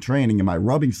wrong in training? Am I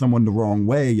rubbing someone the wrong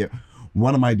way?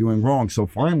 What am I doing wrong? So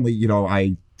finally,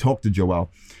 I talked to Joel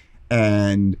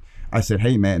and I said,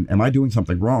 hey man, am I doing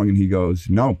something wrong? And he goes,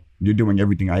 no, you're doing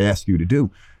everything I asked you to do.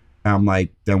 And I'm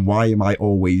like, then why am I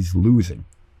always losing?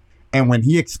 And when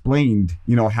he explained,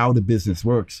 how the business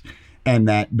works and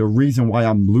that the reason why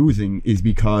I'm losing is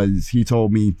because he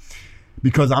told me,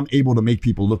 because I'm able to make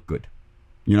people look good,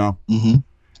 Mm-hmm.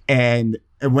 And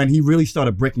when he really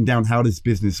started breaking down how this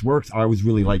business works, I was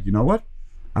really like, you know what?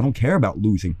 I don't care about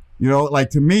losing. Like,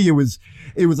 to me, it was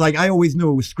like, I always knew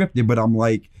it was scripted, but I'm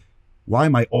like, why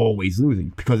am I always losing?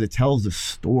 Because it tells a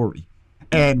story.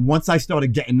 And once I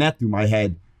started getting that through my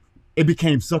head, it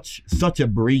became such a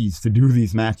breeze to do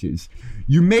these matches.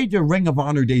 You made your Ring of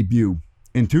Honor debut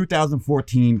in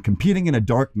 2014, competing in a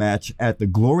dark match at the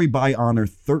Glory by Honor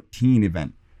 13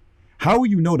 event. How were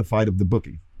you notified of the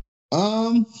booking?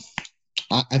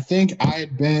 I think I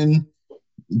had been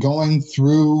going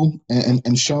through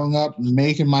and showing up,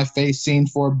 making my face seen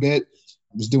for a bit.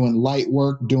 I was doing light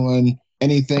work, doing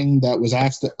anything that was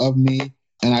asked of me.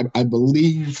 And I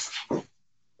believe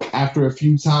after a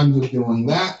few times of doing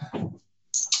that,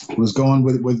 was going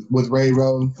with Ray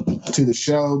Rowe to the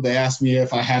show. They asked me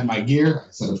if I had my gear.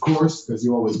 I said, of course, because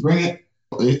you always bring it.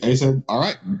 They said, all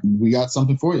right, we got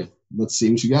something for you. Let's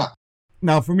see what you got.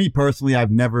 Now, for me personally,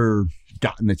 I've never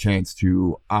gotten the chance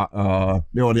to,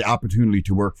 the opportunity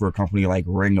to work for a company like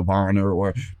Ring of Honor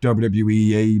or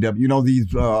WWE, AEW,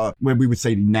 these, when we would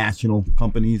say the national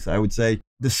companies, I would say.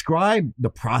 Describe the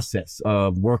process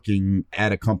of working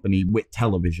at a company with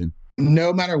television.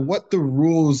 No matter what the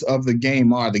rules of the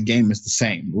game are, the game is the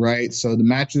same, right? So the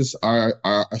matches are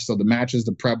still the matches,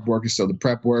 the prep work is still the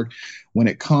prep work. When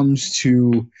it comes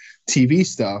to TV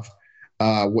stuff,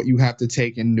 what you have to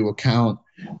take into account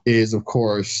is, of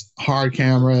course, hard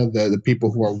camera, the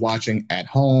people who are watching at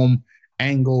home,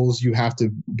 angles. You have to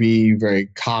be very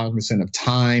cognizant of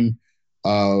time,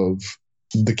 of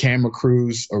the camera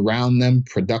crews around them,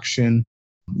 production.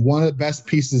 One of the best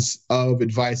pieces of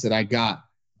advice that I got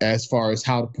as far as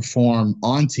how to perform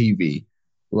on TV,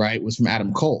 right, was from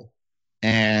Adam Cole.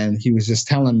 And he was just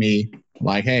telling me,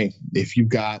 like, hey, if you've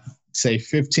got, say,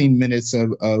 15 minutes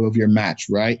of your match,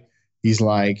 right, he's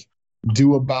like,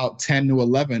 do about 10 to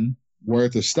 11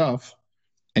 worth of stuff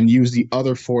and use the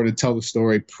other 4 to tell the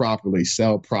story properly,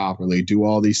 sell properly, do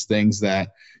all these things that,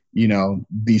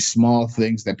 these small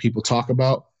things that people talk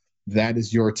about. That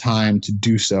is your time to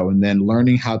do so. And then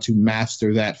learning how to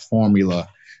master that formula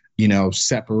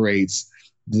separates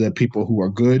the people who are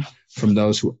good from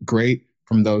those who are great,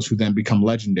 from those who then become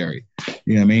legendary.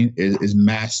 You know what I mean? Is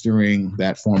mastering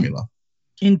that formula.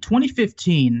 In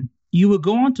 2015, you would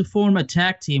go on to form a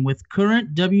tag team with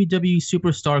current WWE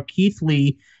superstar Keith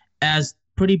Lee as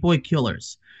Pretty Boy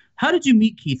Killers. How did you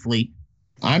meet Keith Lee?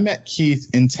 I met Keith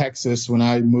in Texas when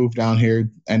I moved down here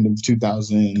end of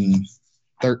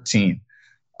 2013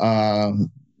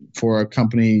 for a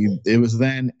company. It was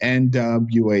then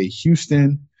NWA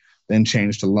Houston, then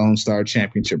changed to Lone Star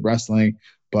Championship Wrestling.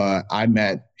 But I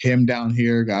met him down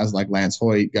here, guys like Lance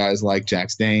Hoyt, guys like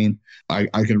Jax Dane. I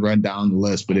could run down the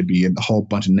list, but it'd be a whole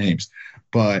bunch of names.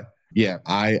 But yeah,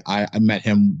 I met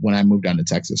him when I moved down to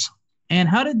Texas. And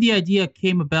how did the idea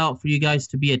came about for you guys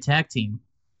to be a tag team?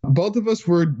 Both of us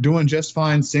were doing just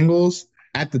fine singles.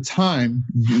 At the time,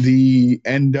 the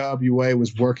NWA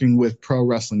was working with Pro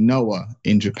Wrestling Noah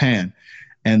in Japan,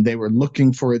 and they were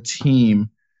looking for a team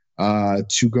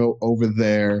to go over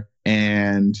there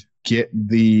and get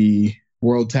the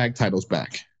world tag titles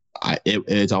back.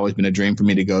 It's always been a dream for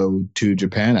me to go to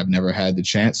Japan. I've never had the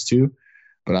chance to,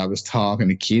 but I was talking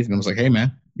to Keith and I was like, hey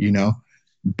man,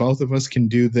 both of us can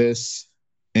do this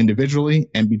individually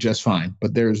and be just fine,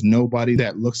 but there's nobody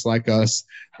that looks like us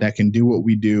that can do what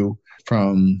we do,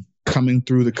 from coming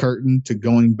through the curtain to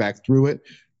going back through it.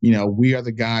 We are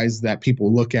the guys that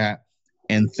people look at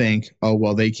and think, oh,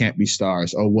 well, they can't be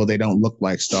stars. Oh, well, they don't look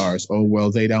like stars. Oh,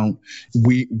 well,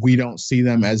 we don't see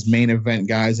them as main event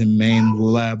guys and main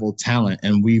level talent.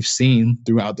 And we've seen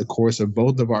throughout the course of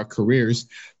both of our careers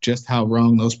just how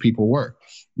wrong those people were,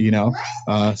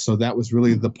 so that was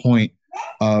really the point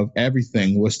of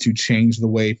everything, was to change the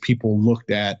way people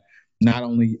looked at not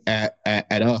only at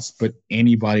us, but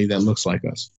anybody that looks like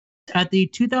us. At the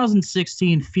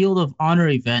 2016 Field of Honor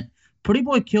event, Pretty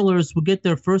Boy Killers would get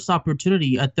their first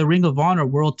opportunity at the Ring of Honor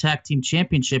World Tag Team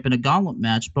Championship in a gauntlet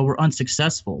match, but were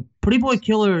unsuccessful. Pretty Boy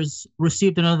Killers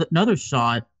received another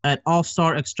shot at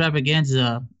All-Star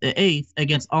Extravaganza the 8th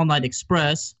against All Night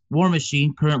Express, War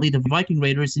Machine, currently the Viking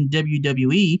Raiders in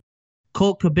WWE,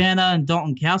 Colt Cabana, and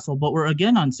Dalton Castle, but were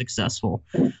again unsuccessful.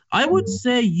 I would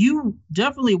say you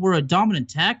definitely were a dominant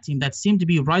tag team that seemed to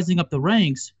be rising up the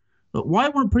ranks, but why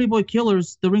weren't Pretty Boy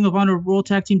Killers the Ring of Honor World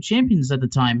Tag Team Champions at the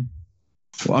time?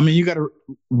 Well, I mean, you got to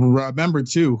remember,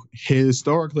 too,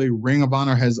 historically, Ring of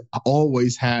Honor has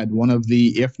always had one of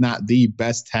the, if not the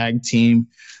best tag team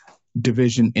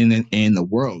division in the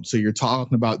world. So you're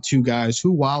talking about two guys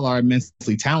who, while are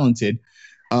immensely talented,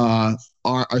 are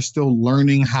still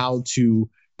learning how to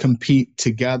compete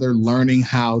together, learning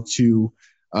how to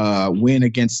win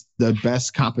against the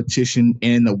best competition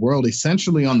in the world,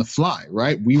 essentially on the fly,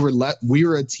 right? We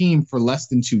were a team for less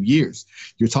than 2 years.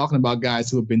 You're talking about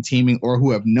guys who have been teaming or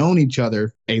who have known each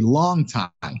other a long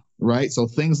time, right? So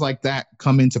things like that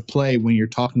come into play when you're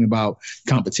talking about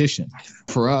competition.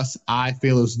 For us, I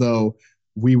feel as though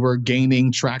we were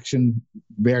gaining traction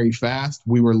very fast.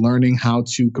 We were learning how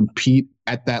to compete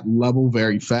at that level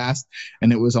very fast.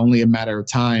 And it was only a matter of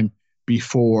time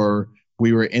before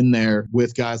we were in there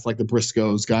with guys like the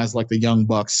Briscoes, guys like the Young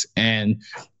Bucks. And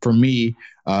for me,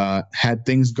 had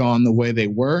things gone the way they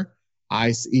were,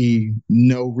 I see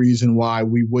no reason why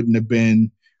we wouldn't have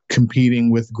been competing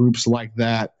with groups like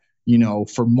that,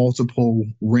 for multiple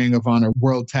Ring of Honor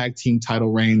World Tag Team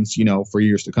title reigns, for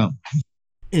years to come.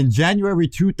 In January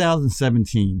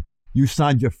 2017, you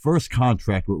signed your first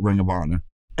contract with Ring of Honor.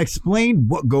 Explain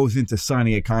what goes into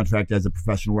signing a contract as a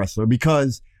professional wrestler,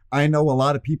 because I know a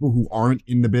lot of people who aren't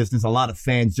in the business, a lot of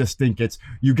fans just think it's,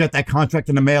 you get that contract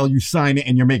in the mail, you sign it,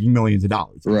 and you're making millions of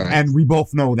dollars. Right. And we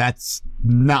both know that's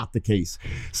not the case.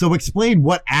 So explain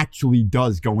what actually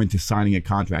does go into signing a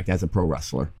contract as a pro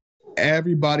wrestler.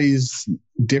 Everybody's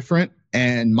different,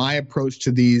 and my approach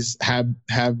to these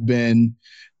have been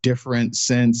different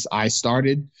since I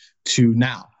started to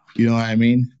now. You know what I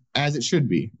mean? As it should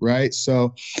be, right?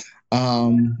 So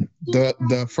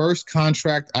the first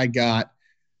contract I got,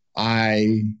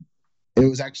 it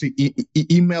was actually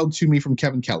emailed to me from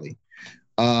Kevin Kelly.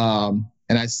 And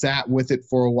I sat with it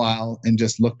for a while and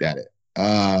just looked at it.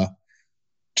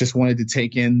 Just wanted to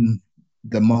take in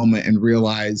the moment and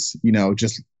realize,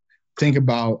 just think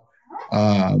about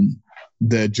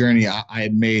the journey I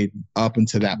had made up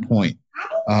until that point.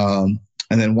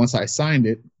 And then once I signed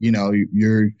it, you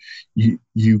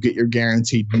get your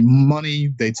guaranteed money.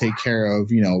 They take care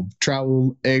of,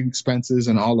 travel expenses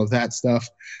and all of that stuff.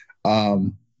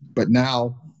 But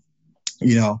now,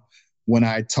 when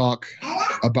I talk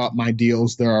about my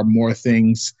deals, there are more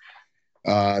things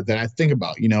that I think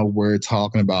about. We're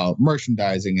talking about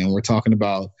merchandising, and we're talking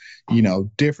about,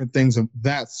 different things of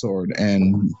that sort,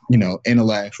 and,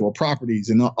 intellectual properties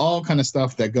and all kind of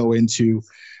stuff that go into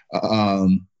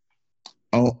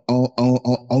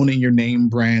owning your name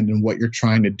brand and what you're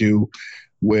trying to do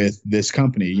with this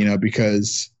company,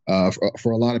 because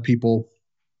for a lot of people,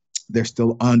 they're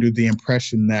still under the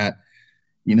impression that,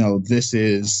 this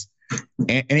is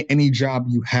any job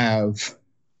you have,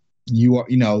 you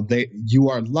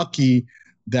are lucky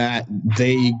that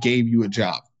they gave you a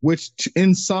job, which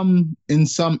in some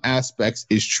aspects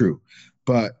is true.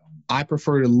 But I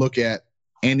prefer to look at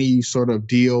any sort of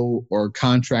deal or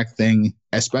contract thing,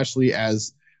 especially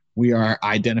as we are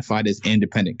identified as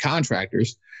independent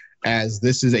contractors, as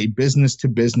this is a business to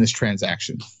business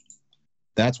transaction.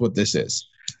 That's what this is.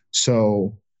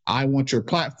 So I want your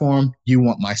platform, you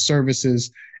want my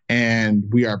services, and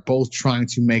we are both trying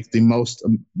to make the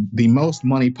most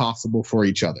money possible for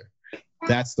each other.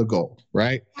 That's the goal,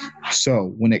 right?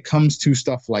 So when it comes to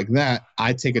stuff like that,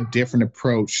 I take a different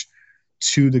approach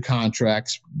to the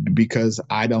contracts, because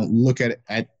I don't look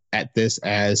at this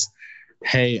as,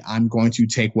 hey, I'm going to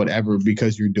take whatever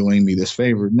because you're doing me this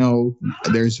favor. No,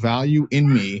 there's value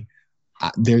in me.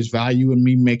 There's value in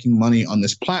me making money on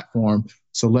this platform.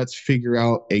 So let's figure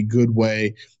out a good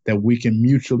way that we can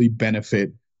mutually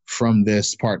benefit from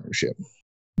this partnership.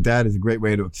 That is a great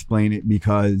way to explain it,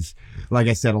 because, like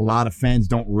I said, a lot of fans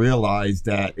don't realize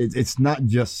that it's not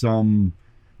just some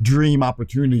dream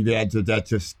opportunity that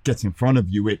just gets in front of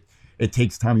you. It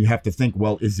takes time. You have to think,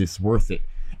 well, is this worth it?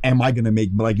 Am I going to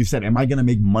make, like you said, am I going to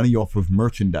make money off of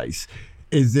merchandise?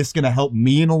 Is this going to help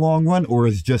me in the long run, or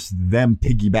is just them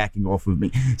piggybacking off of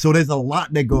me? So there's a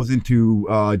lot that goes into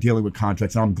dealing with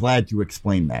contracts, and I'm glad you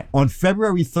explained that. On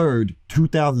February 3rd,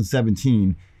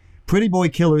 2017, Pretty Boy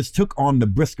Killers took on the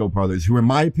Briscoe brothers, who in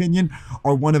my opinion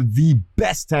are one of the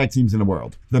best tag teams in the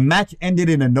world. The match ended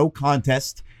in a no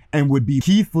contest and would be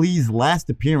Keith Lee's last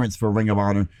appearance for Ring of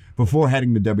Honor before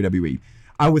heading to WWE.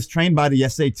 I was trained by the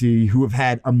SAT, who have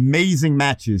had amazing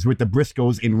matches with the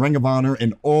Briscoes in Ring of Honor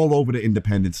and all over the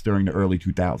independents during the early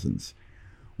 2000s.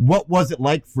 What was it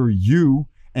like for you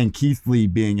and Keith Lee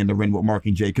being in the ring with Mark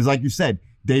and Jay? Because like you said,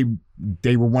 they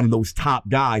were one of those top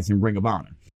guys in Ring of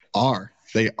Honor.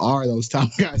 They are those top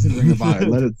guys in Ring of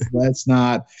Honor. Let's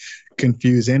not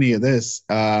confuse any of this.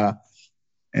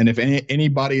 And if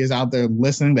anybody is out there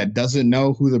listening that doesn't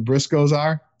know who the Briscoes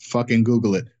are, fucking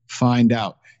Google it. Find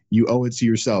out. You owe it to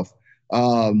yourself.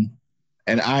 And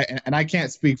I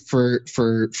can't speak for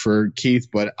Keith,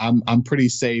 but I'm pretty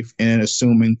safe in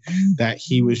assuming that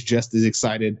he was just as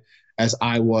excited as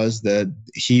I was.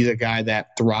 He's a guy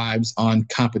that thrives on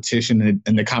competition,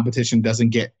 and the competition doesn't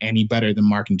get any better than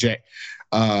Mark and Jay.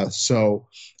 So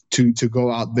to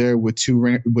go out there with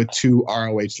two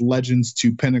ROH legends,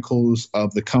 two pinnacles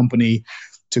of the company,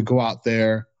 to go out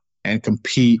there and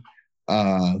compete,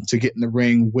 to get in the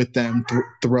ring with them,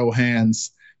 throw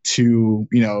hands,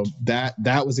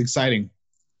 that was exciting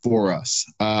for us.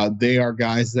 They are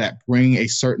guys that bring a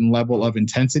certain level of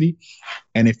intensity,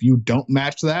 and if you don't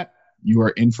match that, you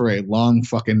are in for a long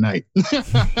fucking night.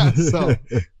 So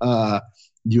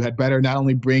you had better not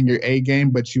only bring your A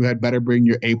game, but you had better bring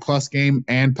your A+ game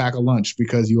and pack a lunch,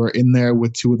 because you are in there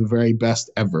with two of the very best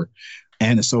ever.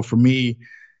 And so for me,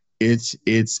 it's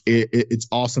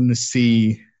awesome to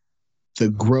see the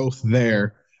growth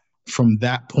there from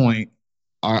that point,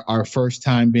 our first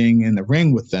time being in the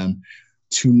ring with them,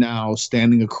 to now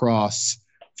standing across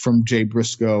from Jay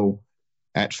Briscoe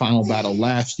at Final Battle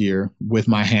last year with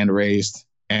my hand raised,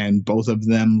 and both of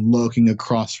them looking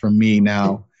across from me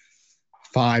now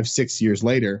 5-6 years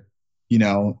later,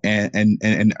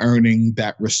 and earning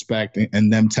that respect,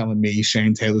 and them telling me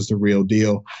Shane Taylor's the real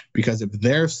deal. Because if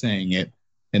they're saying it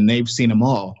and they've seen them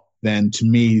all, then to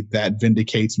me, that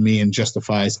vindicates me and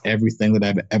justifies everything that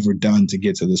I've ever done to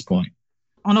get to this point.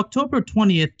 On October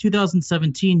 20th,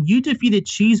 2017, you defeated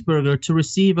Cheeseburger to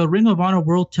receive a Ring of Honor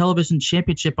World Television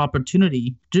Championship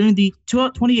opportunity. During the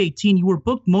 2018, you were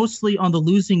booked mostly on the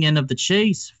losing end of the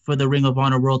chase for the Ring of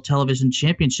Honor World Television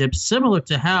Championship, similar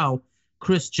to how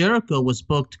Chris Jericho was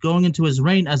booked going into his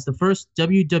reign as the first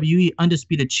WWE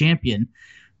Undisputed Champion.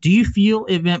 Do you feel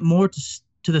it meant more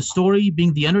to the story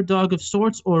being the underdog of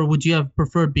sorts, or would you have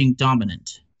preferred being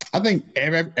dominant? I think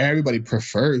everybody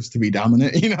prefers to be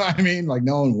dominant. You know what I mean? Like,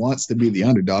 no one wants to be the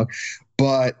underdog.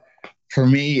 But for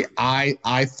me,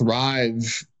 I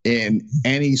thrive in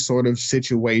any sort of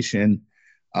situation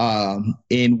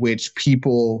in which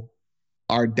people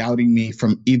are doubting me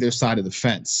from either side of the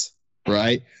fence,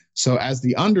 right? So as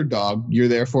the underdog, you're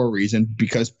there for a reason,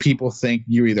 because people think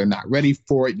you're either not ready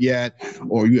for it yet,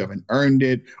 or you haven't earned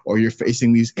it, or you're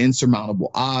facing these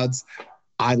insurmountable odds.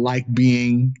 I like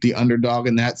being the underdog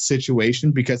in that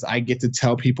situation, because I get to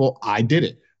tell people I did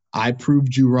it. I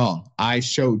proved you wrong. I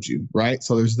showed you, right?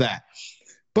 So there's that.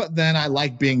 But then I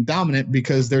like being dominant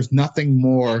because there's nothing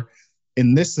more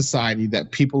in this society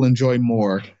that people enjoy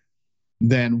more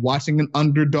than watching an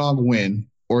underdog win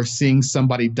or seeing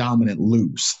somebody dominant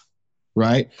lose,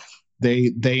 right?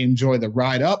 They enjoy the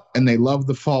ride up and they love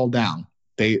the fall down.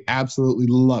 They absolutely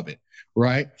love it,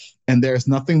 right? And there's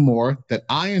nothing more that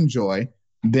I enjoy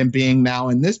than being now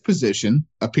in this position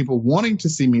of people wanting to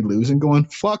see me lose and going,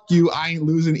 fuck you, I ain't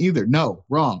losing either. No,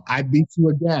 wrong. I beat you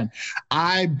again.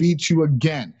 I beat you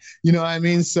again. You know what I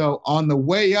mean? So on the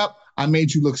way up, I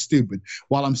made you look stupid.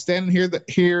 While I'm standing here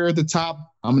at the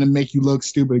top, I'm going to make you look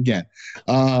stupid again.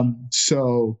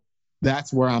 So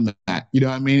that's where I'm at. You know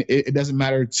what I mean? It doesn't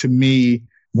matter to me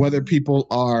whether people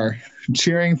are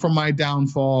cheering for my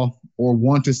downfall or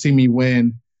want to see me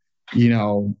win. You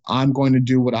know, I'm going to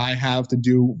do what I have to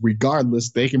do regardless.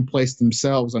 They can place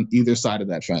themselves on either side of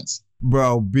that fence.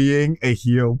 Bro, being a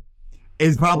heel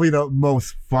is probably the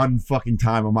most fun fucking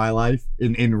time of my life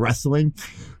in wrestling,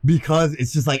 because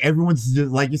it's just like everyone's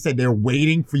just, like you said, they're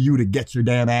waiting for you to get your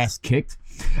damn ass kicked.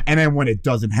 And then when it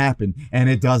doesn't happen, and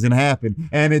it doesn't happen,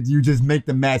 and you just make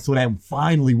the match so that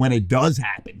finally when it does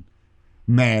happen,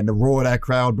 man, the roar of that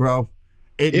crowd, bro.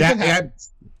 If it happens.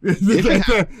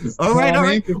 All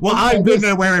right. Well, I've been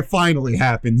there where it finally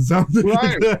happens. So.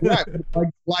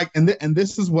 Right. And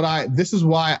this is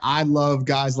why I love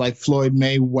guys like Floyd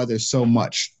Mayweather so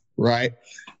much, right?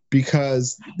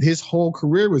 Because his whole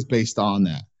career was based on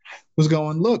that. Was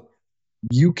going, look,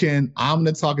 I'm going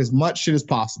to talk as much shit as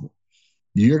possible.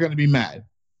 You're going to be mad,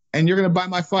 and you're going to buy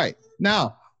my fight.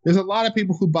 Now, there's a lot of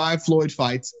people who buy Floyd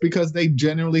fights because they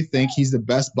generally think he's the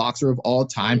best boxer of all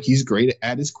time. He's great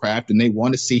at his craft, and they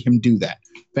want to see him do that.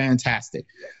 Fantastic.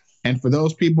 And for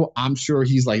those people, I'm sure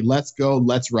he's like, let's go,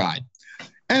 let's ride.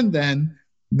 And then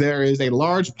there is a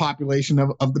large population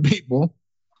of the people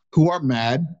who are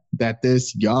mad that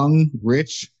this young,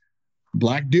 rich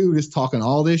black dude is talking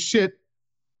all this shit.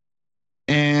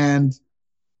 And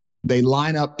they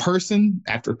line up person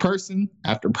after person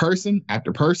after person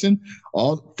after person,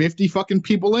 all 50 fucking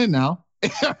people in now,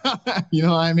 you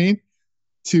know what I mean,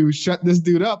 to shut this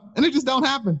dude up. And it just don't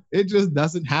happen. It just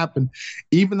doesn't happen.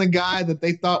 Even the guy that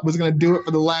they thought was going to do it for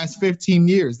the last 15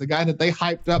 years, the guy that they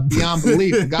hyped up beyond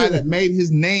belief, the guy that made his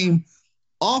name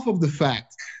off of the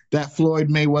fact that Floyd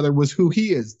Mayweather was who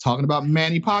he is, talking about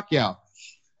Manny Pacquiao.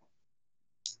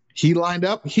 He lined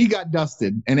up, he got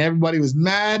dusted, and everybody was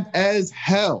mad as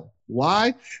hell.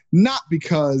 Why? Not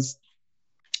because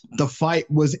the fight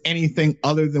was anything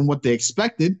other than what they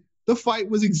expected. The fight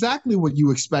was exactly what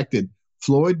you expected.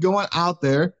 Floyd going out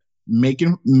there,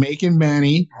 making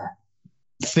Manny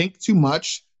think too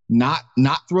much, not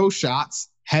throw shots,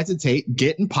 hesitate,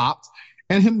 getting popped,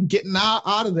 and him getting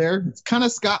out of there kind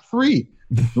of scot-free,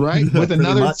 right? With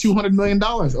another $200 million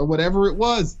or whatever it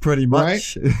was. Pretty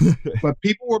much. Right? But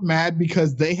people were mad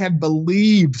because they had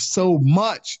believed so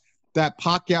much that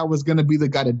Pacquiao was going to be the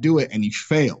guy to do it, and he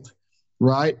failed,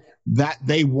 right? That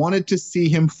they wanted to see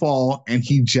him fall, and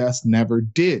he just never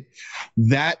did.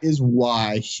 That is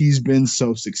why he's been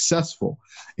so successful,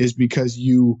 is because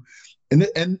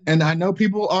and I know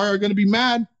people are going to be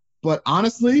mad, but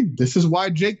honestly, this is why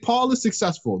Jake Paul is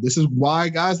successful. This is why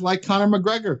guys like Conor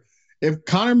McGregor. If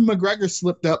Conor McGregor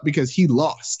slipped up because he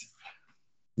lost,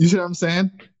 you see what I'm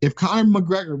saying? If Conor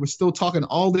McGregor was still talking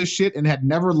all this shit and had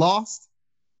never lost,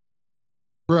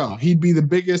 bro, he'd be the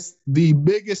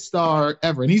biggest star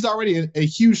ever. And he's already a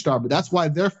huge star, but that's why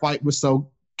their fight was so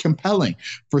compelling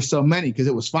for so many, because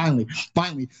it was finally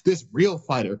this real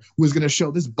fighter was going to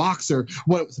show this boxer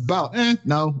what it was about.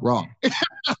 No, wrong.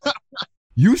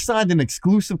 You signed an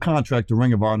exclusive contract to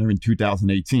Ring of Honor in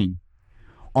 2018.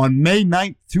 On May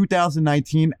 9th,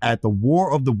 2019, at the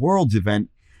War of the Worlds event,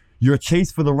 your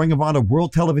chase for the Ring of Honor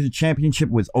World Television Championship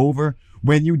was over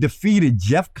when you defeated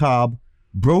Jeff Cobb,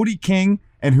 Brody King,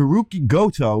 and Hiroki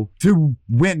Goto to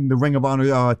win the Ring of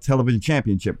Honor Television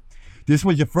Championship. This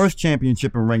was your first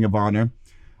championship in Ring of Honor.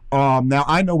 Now,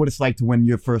 I know what it's like to win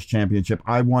your first championship.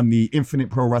 I won the Infinite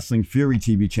Pro Wrestling Fury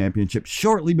TV Championship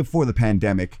shortly before the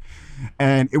pandemic,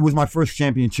 and it was my first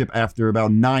championship after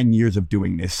about 9 years of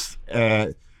doing this.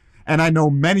 And I know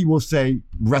many will say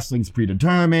wrestling's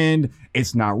predetermined,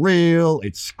 it's not real,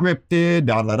 it's scripted,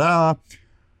 da-da-da.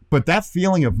 But that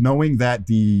feeling of knowing that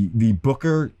the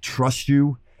booker trusts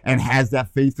you and has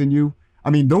that faith in you, I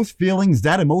mean, those feelings,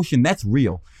 that emotion, that's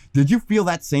real. Did you feel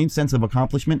that same sense of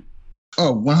accomplishment?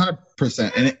 Oh,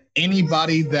 100%. And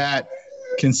anybody that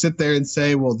can sit there and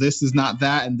say, well, this is not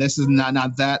that and this is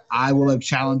not that, I Will Have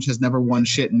Challenged has never won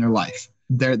shit in their life.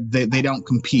 They don't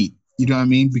compete. You know what I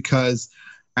mean? Because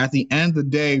At the end of the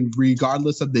day,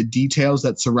 regardless of the details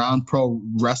that surround pro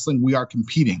wrestling, we are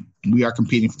competing. We are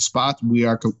competing for spots. We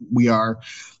are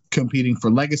competing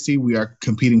for legacy. We are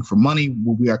competing for money.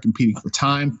 We are competing for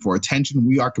time, for attention.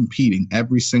 We are competing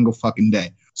every single fucking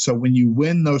day. So when you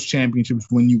win those championships,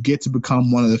 when you get to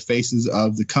become one of the faces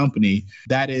of the company,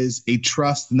 that is a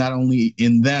trust not only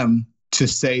in them to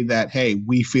say that, hey,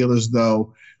 we feel as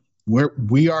though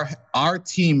our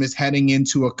team is heading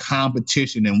into a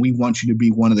competition and we want you to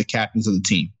be one of the captains of the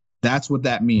team. That's what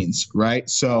that means, right?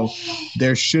 So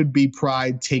there should be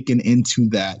pride taken into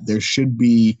that. There should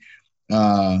be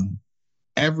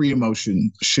every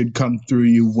emotion should come through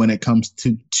you when it comes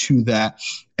to that.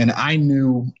 And I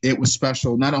knew it was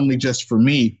special, not only just for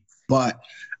me, but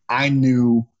I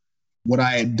knew what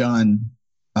I had done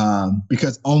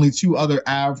because only two other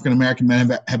African-American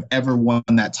men have ever won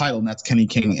that title, and that's Kenny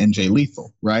King and Jay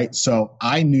Lethal, right? So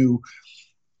I knew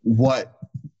what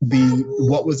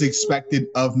was expected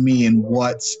of me and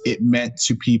what it meant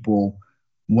to people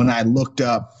when I looked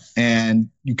up, and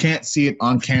you can't see it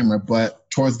on camera, but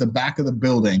towards the back of the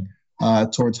building,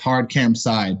 towards hard cam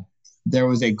side, there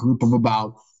was a group of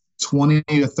about 20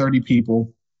 to 30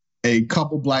 people. A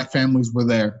couple Black families were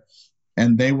there,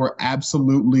 and they were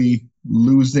absolutely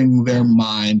losing their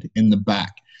mind in the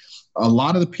back. A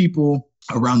lot of the people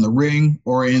around the ring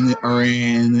or in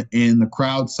the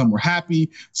crowd, some were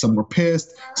happy, some were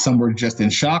pissed, some were just in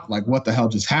shock, like what the hell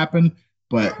just happened?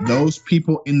 But those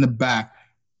people in the back,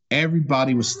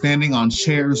 everybody was standing on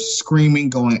chairs, screaming,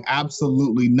 going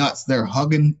absolutely nuts. They're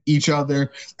hugging each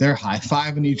other. They're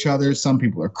high-fiving each other. Some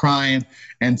people are crying.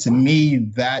 And to me,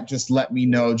 that just let me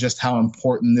know just how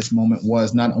important this moment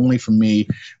was, not only for me,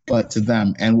 but to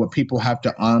them. And what people have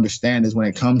to understand is when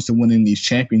it comes to winning these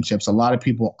championships, a lot of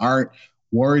people aren't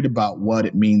worried about what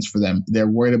it means for them. They're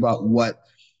worried about what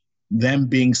them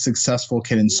being successful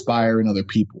can inspire in other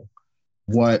people,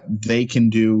 what they can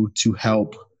do to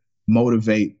help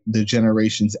motivate the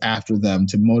generations after them,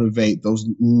 to motivate those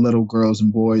little girls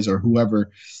and boys or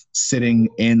whoever sitting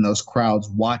in those crowds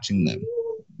watching them.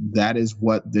 That is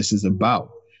what this is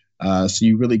about. So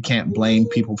you really can't blame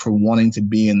people for wanting to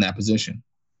be in that position.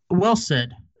 Well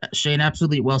said, Shane.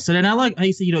 Absolutely well said. And I like how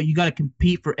you say, you got to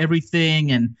compete for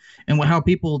everything, and how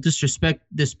people disrespect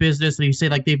this business. And you say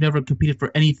like they've never competed for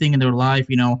anything in their life.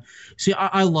 See,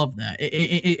 I love that.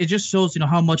 It just shows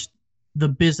how much the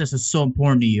business is so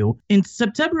important to you. In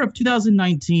September of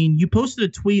 2019, you posted a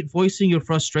tweet voicing your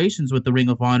frustrations with the Ring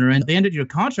of Honor, and they ended your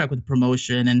contract with the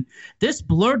promotion. And this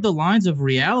blurred the lines of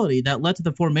reality that led to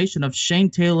the formation of Shane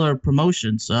Taylor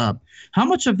Promotions. How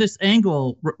much of this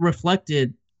angle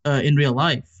reflected in real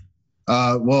life?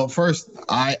 Well, first,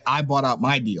 I bought out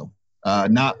my deal,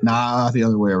 not the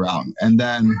other way around. And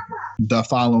then the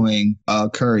following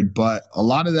occurred. But a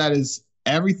lot of that is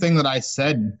everything that I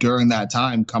said during that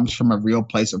time comes from a real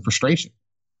place of frustration.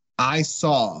 I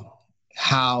saw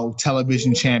how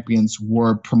television champions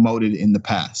were promoted in the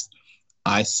past.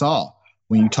 I saw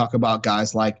when you talk about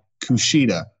guys like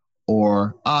Kushida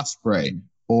or Ospreay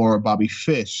or Bobby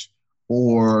Fish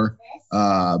or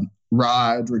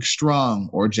Roderick Strong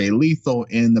or Jay Lethal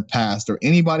in the past, or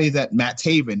anybody that Matt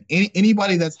Taven,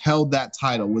 anybody that's held that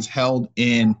title was held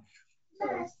in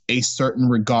a certain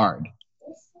regard.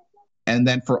 And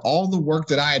then for all the work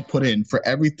that I had put in, for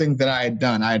everything that I had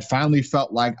done, I had finally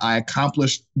felt like I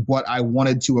accomplished what I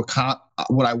wanted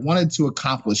to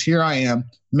accomplish. Here I am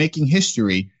making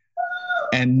history,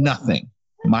 and nothing.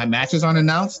 My matches aren't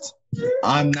announced.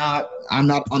 I'm not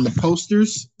on the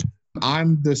posters.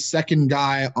 I'm the second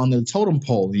guy on the totem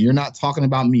pole. You're not talking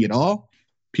about me at all.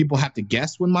 People have to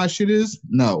guess when my shit is.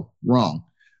 No, wrong.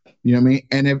 You know what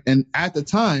I mean? And at the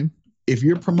time, if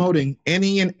you're promoting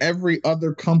any and every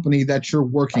other company that you're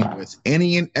working with,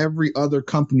 any and every other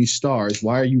company stars,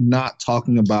 why are you not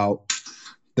talking about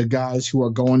the guys who are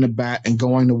going to bat and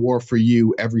going to war for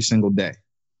you every single day?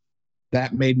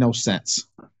 That made no sense.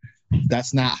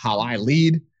 That's not how I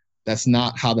lead. That's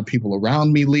not how the people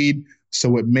around me lead.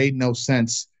 So it made no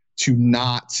sense to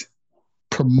not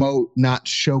promote, not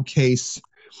showcase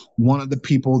one of the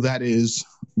people that is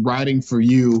riding for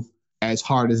you as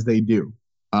hard as they do.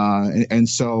 And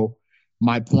so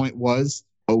my point was,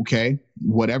 okay,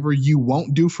 whatever you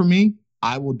won't do for me,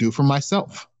 I will do for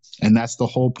myself. And that's the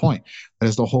whole point. That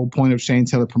is the whole point of Shane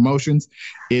Taylor Promotions.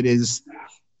 It is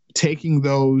taking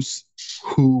those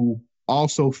who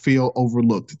also feel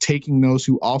overlooked, taking those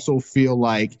who also feel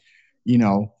like,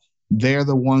 they're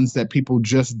the ones that people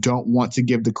just don't want to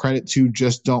give the credit to,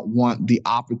 just don't want the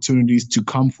opportunities to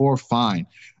come for. Fine.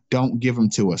 Don't give them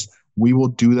to us. We will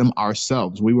do them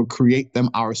ourselves. We will create them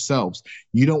ourselves.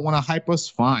 You don't want to hype us?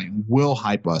 Fine. We'll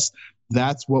hype us.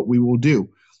 That's what we will do.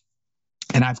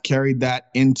 And I've carried that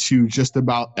into just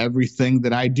about everything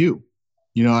that I do.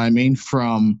 You know what I mean?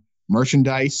 From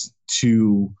merchandise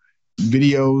to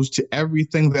videos to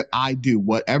everything that I do,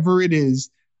 whatever it is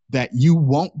that you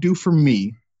won't do for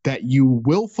me, that you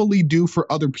willfully do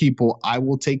for other people, I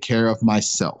will take care of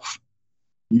myself.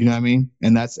 You know what I mean?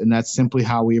 And that's simply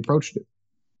how we approached it.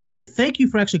 Thank you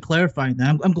for actually clarifying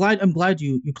that. I'm glad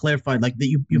you clarified like that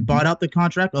you bought out the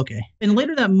contract. Okay. And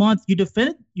later that month, you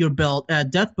defended your belt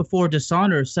at Death Before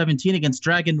Dishonor 17 against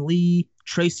Dragon Lee,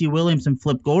 Tracy Williams, and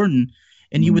Flip Gordon.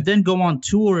 And you would then go on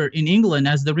tour in England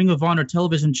as the Ring of Honor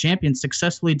television champion,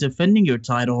 successfully defending your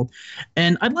title.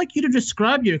 And I'd like you to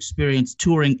describe your experience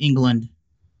touring England.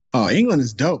 Oh, England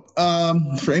is dope.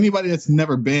 For anybody that's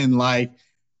never been, like,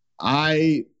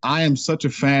 I am such a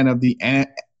fan of the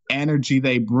energy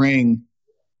they bring,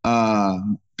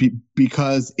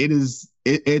 because it's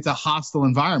a hostile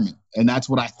environment, and that's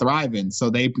what I thrive in. So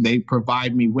they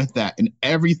provide me with that, and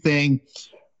everything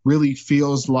really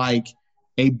feels like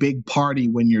a big party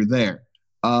when you're there.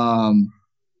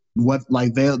 What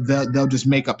like they'll just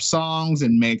make up songs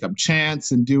and make up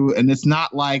chants and it's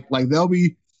not like they'll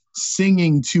be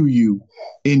singing to you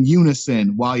in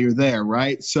unison while you're there,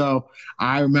 right? So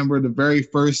I remember the very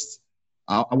first,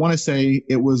 I want to say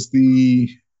it was the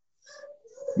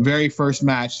very first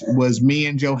match was me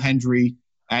and Joe Hendry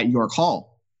at York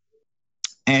Hall.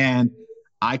 And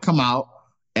I come out,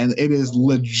 and it is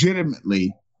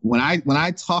legitimately, when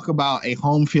I talk about a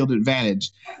home field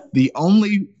advantage, the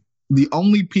only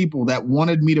people that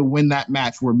wanted me to win that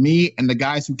match were me and the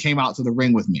guys who came out to the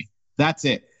ring with me. That's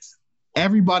it.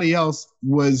 Everybody else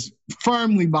was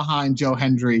firmly behind Joe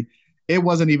Hendry. It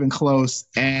wasn't even close.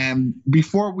 And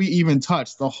before we even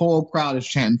touched, the whole crowd is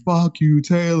chanting, "Fuck you,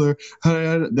 Taylor."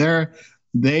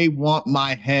 They want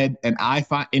my head. And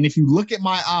if you look at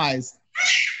my eyes,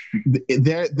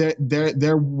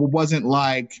 there wasn't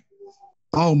like,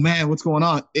 "Oh man, what's going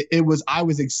on?" I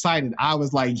was excited. I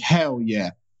was like, hell yeah.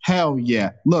 Hell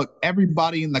yeah. Look,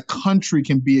 everybody in the country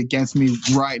can be against me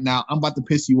right now. I'm about to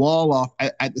piss you all off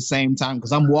at the same time,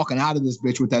 because I'm walking out of this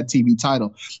bitch with that TV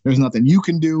title. There's nothing you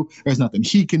can do. There's nothing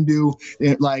he can do.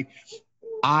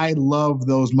 I love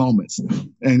those moments.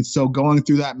 And so going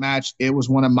through that match, it was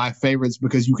one of my favorites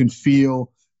because you can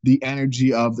feel the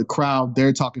energy of the crowd.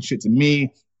 They're talking shit to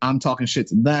me. I'm talking shit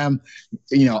to them.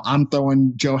 You know, I'm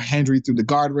throwing Joe Hendry through the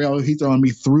guardrail. He's throwing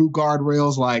me through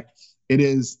guardrails. Like,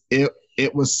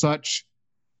 it was such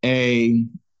a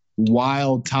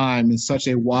wild time and such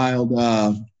a wild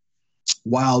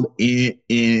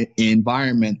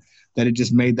environment that it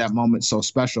just made that moment so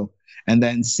special. And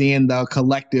then seeing the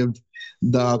collective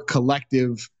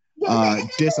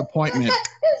disappointment.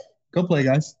 Go play,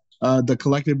 guys. The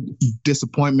collective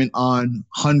disappointment on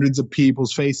hundreds of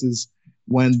people's faces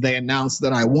when they announced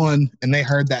that I won and they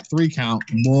heard that 3 count.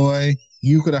 Boy,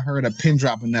 you could have heard a pin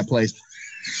drop in that place.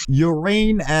 Your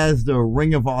reign as the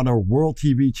Ring of Honor World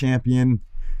TV Champion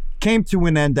came to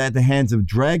an end at the hands of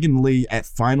Dragon Lee at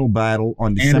Final Battle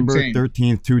on December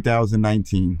 13th,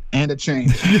 2019. And a chain.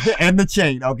 And the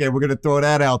chain. Okay, we're going to throw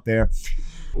that out there.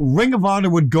 Ring of Honor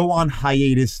would go on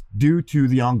hiatus due to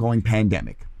the ongoing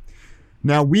pandemic.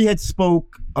 Now, we had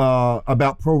spoke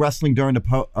about pro wrestling during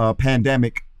the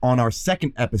pandemic on our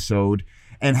second episode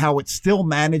and how it still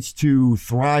managed to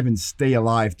thrive and stay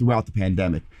alive throughout the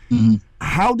pandemic. Mm-hmm.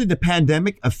 How did the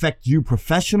pandemic affect you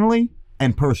professionally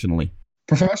and personally?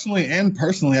 Professionally and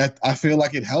personally, I feel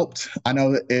like it helped. I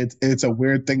know that it's a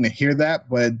weird thing to hear that,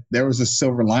 but there was a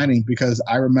silver lining because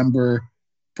I remember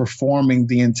performing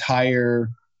the entire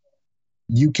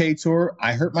UK tour.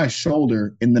 I hurt my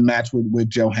shoulder in the match with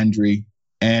Joe Hendry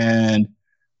and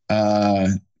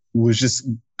was just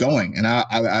going. And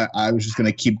I was just going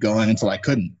to keep going until I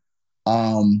couldn't.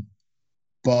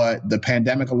 But the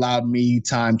pandemic allowed me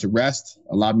time to rest,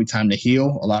 allowed me time to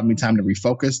heal, allowed me time to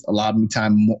refocus, allowed me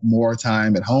more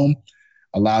time at home,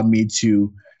 allowed me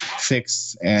to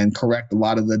fix and correct a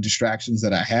lot of the distractions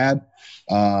that I had.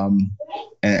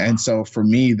 And so for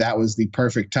me, that was the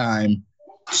perfect time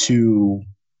to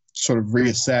sort of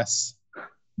reassess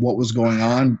what was going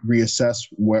on, reassess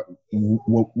where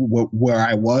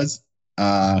I was,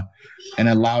 and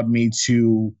allowed me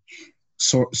to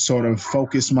sort of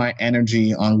focus my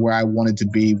energy on where I wanted to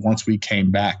be once we came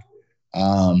back.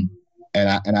 And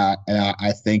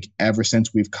I think ever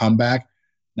since we've come back,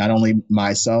 not only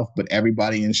myself, but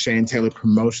everybody in Shane Taylor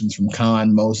Promotions, from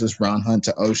Khan, Moses, Ron Hunt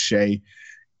to O'Shea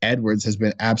Edwards, has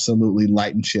been absolutely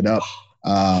lighting shit up.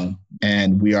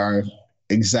 And we are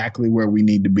exactly where we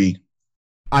need to be.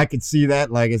 I could see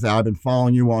that. Like I said, I've been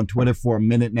following you on Twitter for a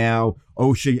minute now.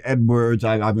 O'Shea Edwards,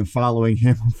 I've been following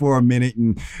him for a minute.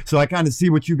 And so I kind of see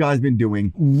what you guys been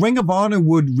doing. Ring of Honor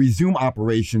would resume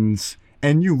operations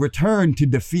and you return to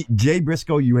defeat Jay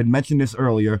Briscoe. You had mentioned this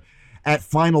earlier at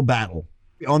Final Battle.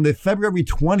 On the February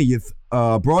 20th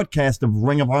broadcast of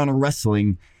Ring of Honor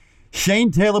Wrestling, Shane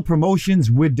Taylor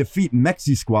Promotions would defeat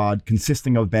Mexi Squad,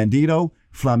 consisting of Bandito,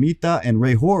 Flamita, and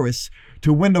Ray Horace,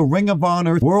 to win the Ring of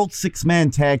Honor World Six-Man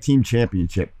Tag Team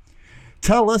Championship.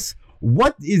 Tell us,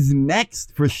 what is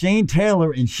next for Shane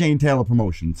Taylor and Shane Taylor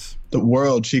Promotions? The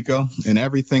world, Chico, and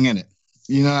everything in it.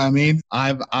 You know what I mean?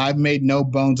 I've made no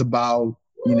bones about,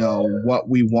 what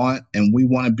we want, and we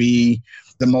want to be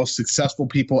the most successful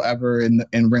people ever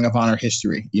in Ring of Honor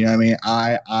history. You know what I mean?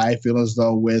 I feel as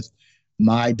though with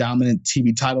my dominant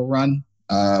TV title run,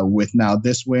 with now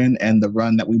this win and the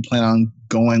run that we plan on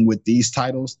going with these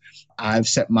titles, I've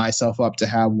set myself up to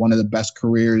have one of the best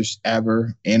careers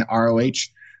ever in ROH.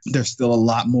 There's still a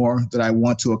lot more that I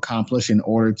want to accomplish in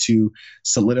order to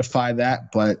solidify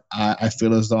that, but I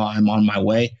feel as though I'm on my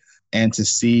way. And to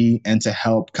see and to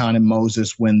help Khan and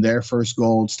Moses win their first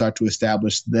gold, start to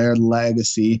establish their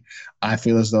legacy, I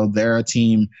feel as though they're a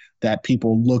team that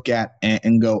people look at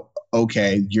and go,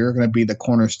 okay, you're going to be the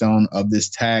cornerstone of this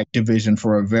tag division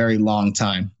for a very long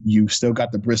time. You've still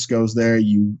got the Briscoes there.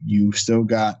 You still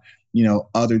got,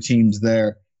 other teams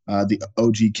there, the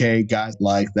OGK guys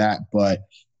like that. But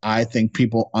I think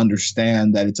people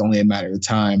understand that it's only a matter of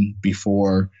time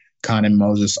before Khan and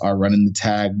Moses are running the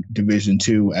tag division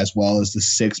too, as well as the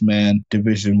 6-man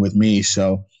division with me.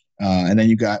 So, and then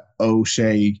you got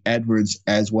O'Shea Edwards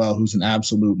as well, who's an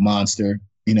absolute monster,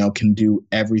 can do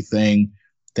everything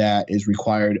that is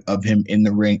required of him in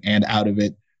the ring and out of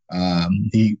it.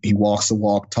 He walks the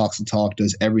walk, talks the talk,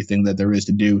 does everything that there is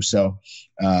to do. So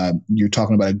you're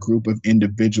talking about a group of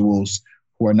individuals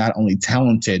who are not only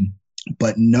talented,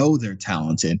 but know they're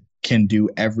talented, can do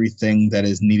everything that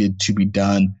is needed to be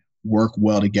done, work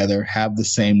well together, have the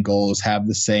same goals, have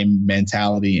the same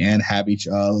mentality, and have each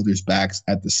other's backs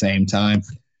at the same time.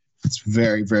 It's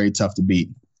very, very tough to beat.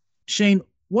 Shane,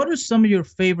 what are some of your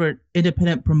favorite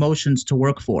independent promotions to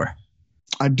work for?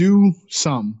 I do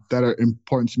some that are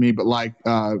important to me, but like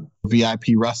VIP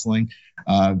Wrestling,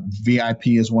 VIP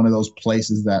is one of those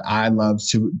places that I love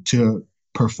to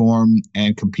perform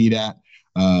and compete at.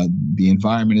 The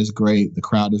environment is great. The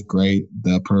crowd is great.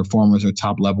 The performers are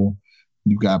top level.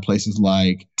 You've got places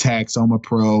like Tag Soma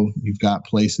Pro. You've got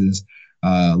places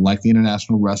like the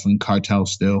International Wrestling Cartel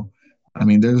still. I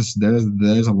mean, there's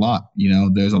a lot,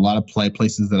 there's a lot of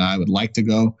places that I would like to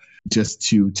go just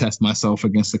to test myself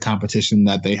against the competition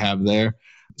that they have there.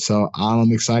 So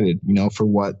I'm excited, for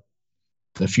what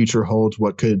the future holds,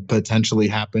 what could potentially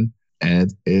happen.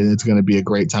 And it's going to be a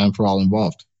great time for all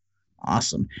involved.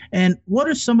 Awesome. And what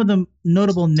are some of the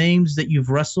notable names that you've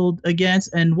wrestled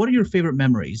against, and what are your favorite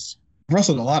memories? I've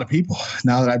wrestled a lot of people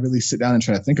now that I really sit down and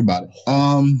try to think about it.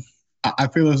 I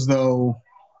feel as though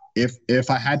if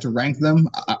I had to rank them,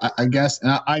 I guess,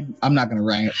 and I'm not going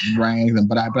to rank them,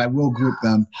 but I will group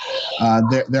them.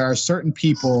 There are certain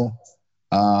people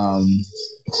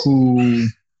who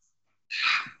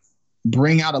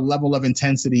bring out a level of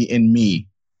intensity in me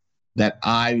that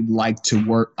I like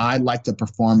to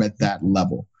perform at that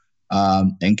level.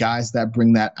 And guys that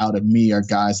bring that out of me are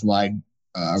guys like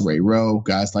Ray Rowe,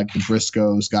 guys like the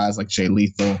Briscoes, guys like Jay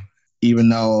Lethal. Even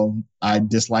though I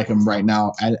dislike him right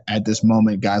now at this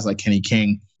moment, guys like Kenny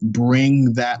King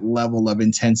bring that level of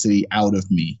intensity out of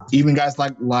me. Even guys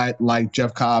like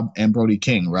Jeff Cobb and Brody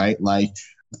King, right? Like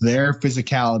their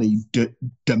physicality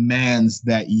demands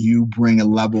that you bring a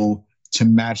level to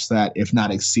match that, if not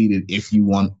exceed it, if you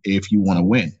want to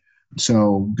win.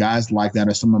 So guys like that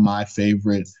are some of my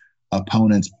favorite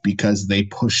opponents because they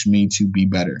push me to be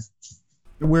better.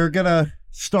 We're gonna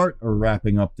start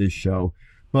wrapping up this show,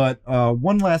 but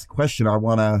one last question I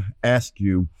want to ask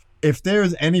you. If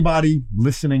there's anybody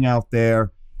listening out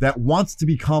there that wants to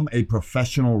become a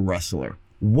professional wrestler,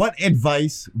 what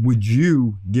advice would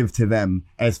you give to them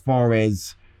as far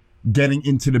as getting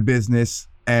into the business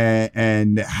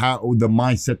and how the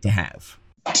mindset to have?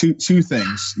 Two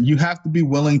things. You have to be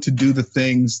willing to do the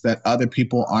things that other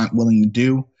people aren't willing to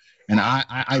do. And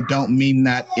I don't mean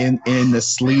that in the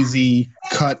sleazy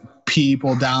cut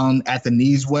people down at the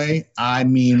knees way. I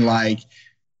mean, like,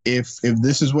 if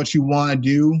this is what you want to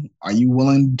do, are you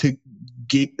willing to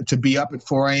be up at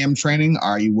 4 a.m. training?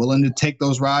 Are you willing to take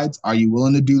those rides? Are you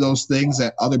willing to do those things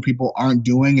that other people aren't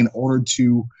doing in order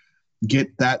to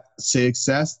get that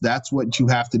success? That's what you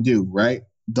have to do, right?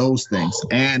 Those things.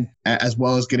 And as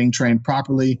well as getting trained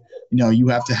properly, you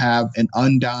have to have an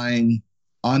undying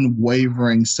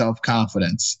unwavering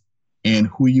self-confidence in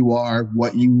who you are,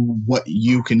 what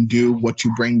you can do, what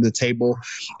you bring to the table,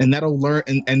 and that'll learn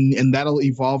and that'll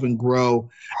evolve and grow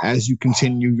as you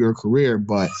continue your career.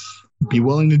 But be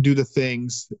willing to do the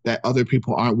things that other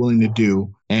people aren't willing to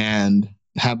do, and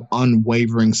have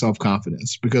unwavering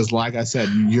self-confidence, because like I said,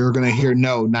 you're going to hear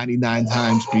no 99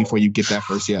 times before you get that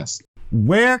first yes.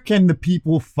 Where can the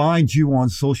people find you on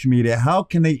social media? How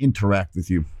can they interact with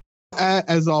you?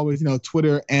 As always,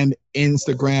 Twitter and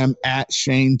Instagram at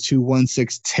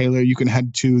Shane216Taylor. You can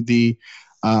head to the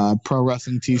pro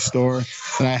wrestling tee store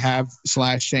that I have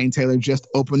 /Shane Taylor. Just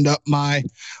opened up my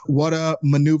What a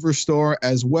Maneuver store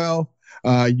as well.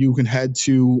 You can head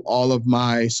to all of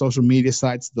my social media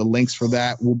sites. The links for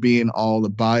that will be in all the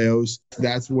bios.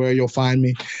 That's where you'll find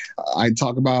me. I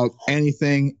talk about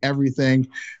anything, everything,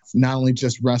 not only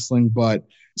just wrestling, but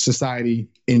society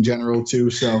in general too.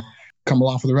 So come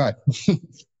along for the ride.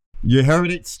 You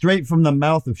heard it straight from the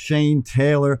mouth of Shane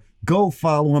Taylor. Go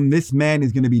follow him. This man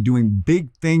is going to be doing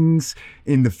big things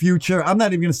in the future. I'm not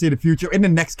even going to say the future. In the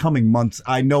next coming months,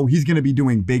 I know he's going to be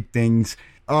doing big things.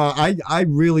 I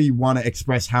really want to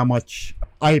express how much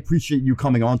I appreciate you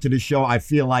coming on to this show. I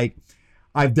feel like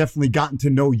I've definitely gotten to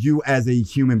know you as a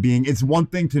human being. It's one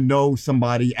thing to know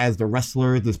somebody as the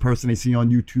wrestler, this person they see on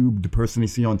YouTube, the person they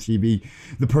see on TV,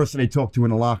 the person they talk to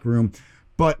in the locker room.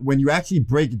 But when you actually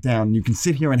break it down, you can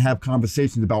sit here and have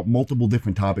conversations about multiple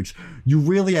different topics. You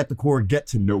really, at the core, get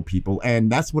to know people.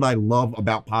 And that's what I love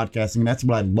about podcasting. That's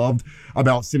what I loved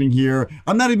about sitting here.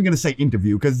 I'm not even going to say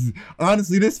interview, because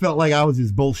honestly, this felt like I was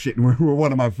just bullshitting with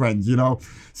one of my friends,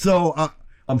 So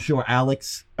I'm sure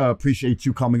Alex appreciates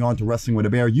you coming on to Wrestling with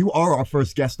a Bear. You are our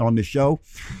first guest on the show.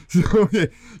 So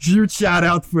huge shout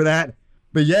out for that.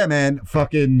 But yeah, man,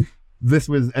 this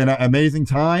was an amazing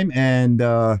time. And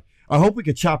I hope we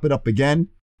could chop it up again.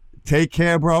 Take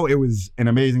care, bro. It was an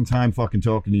amazing time fucking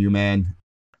talking to you, man.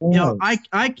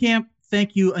 I can't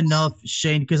thank you enough,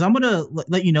 Shane, because I'm going to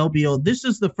let you know, Beal, this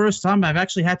is the first time I've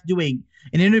actually had to do an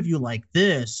interview like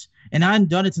this. And I hadn't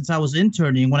done it since I was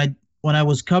interning when I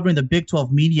was covering the Big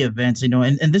 12 media events,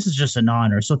 and this is just an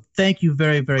honor. So thank you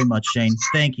very, very much, Shane.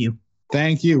 Thank you.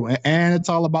 Thank you. And it's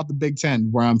all about the Big Ten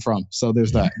where I'm from. So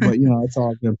there's that. But, it's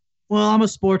all good. Well, I'm a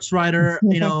sports writer.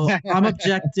 I'm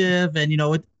objective,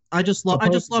 and I just love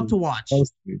to watch.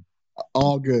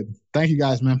 All good. Thank you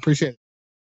guys, man. Appreciate it.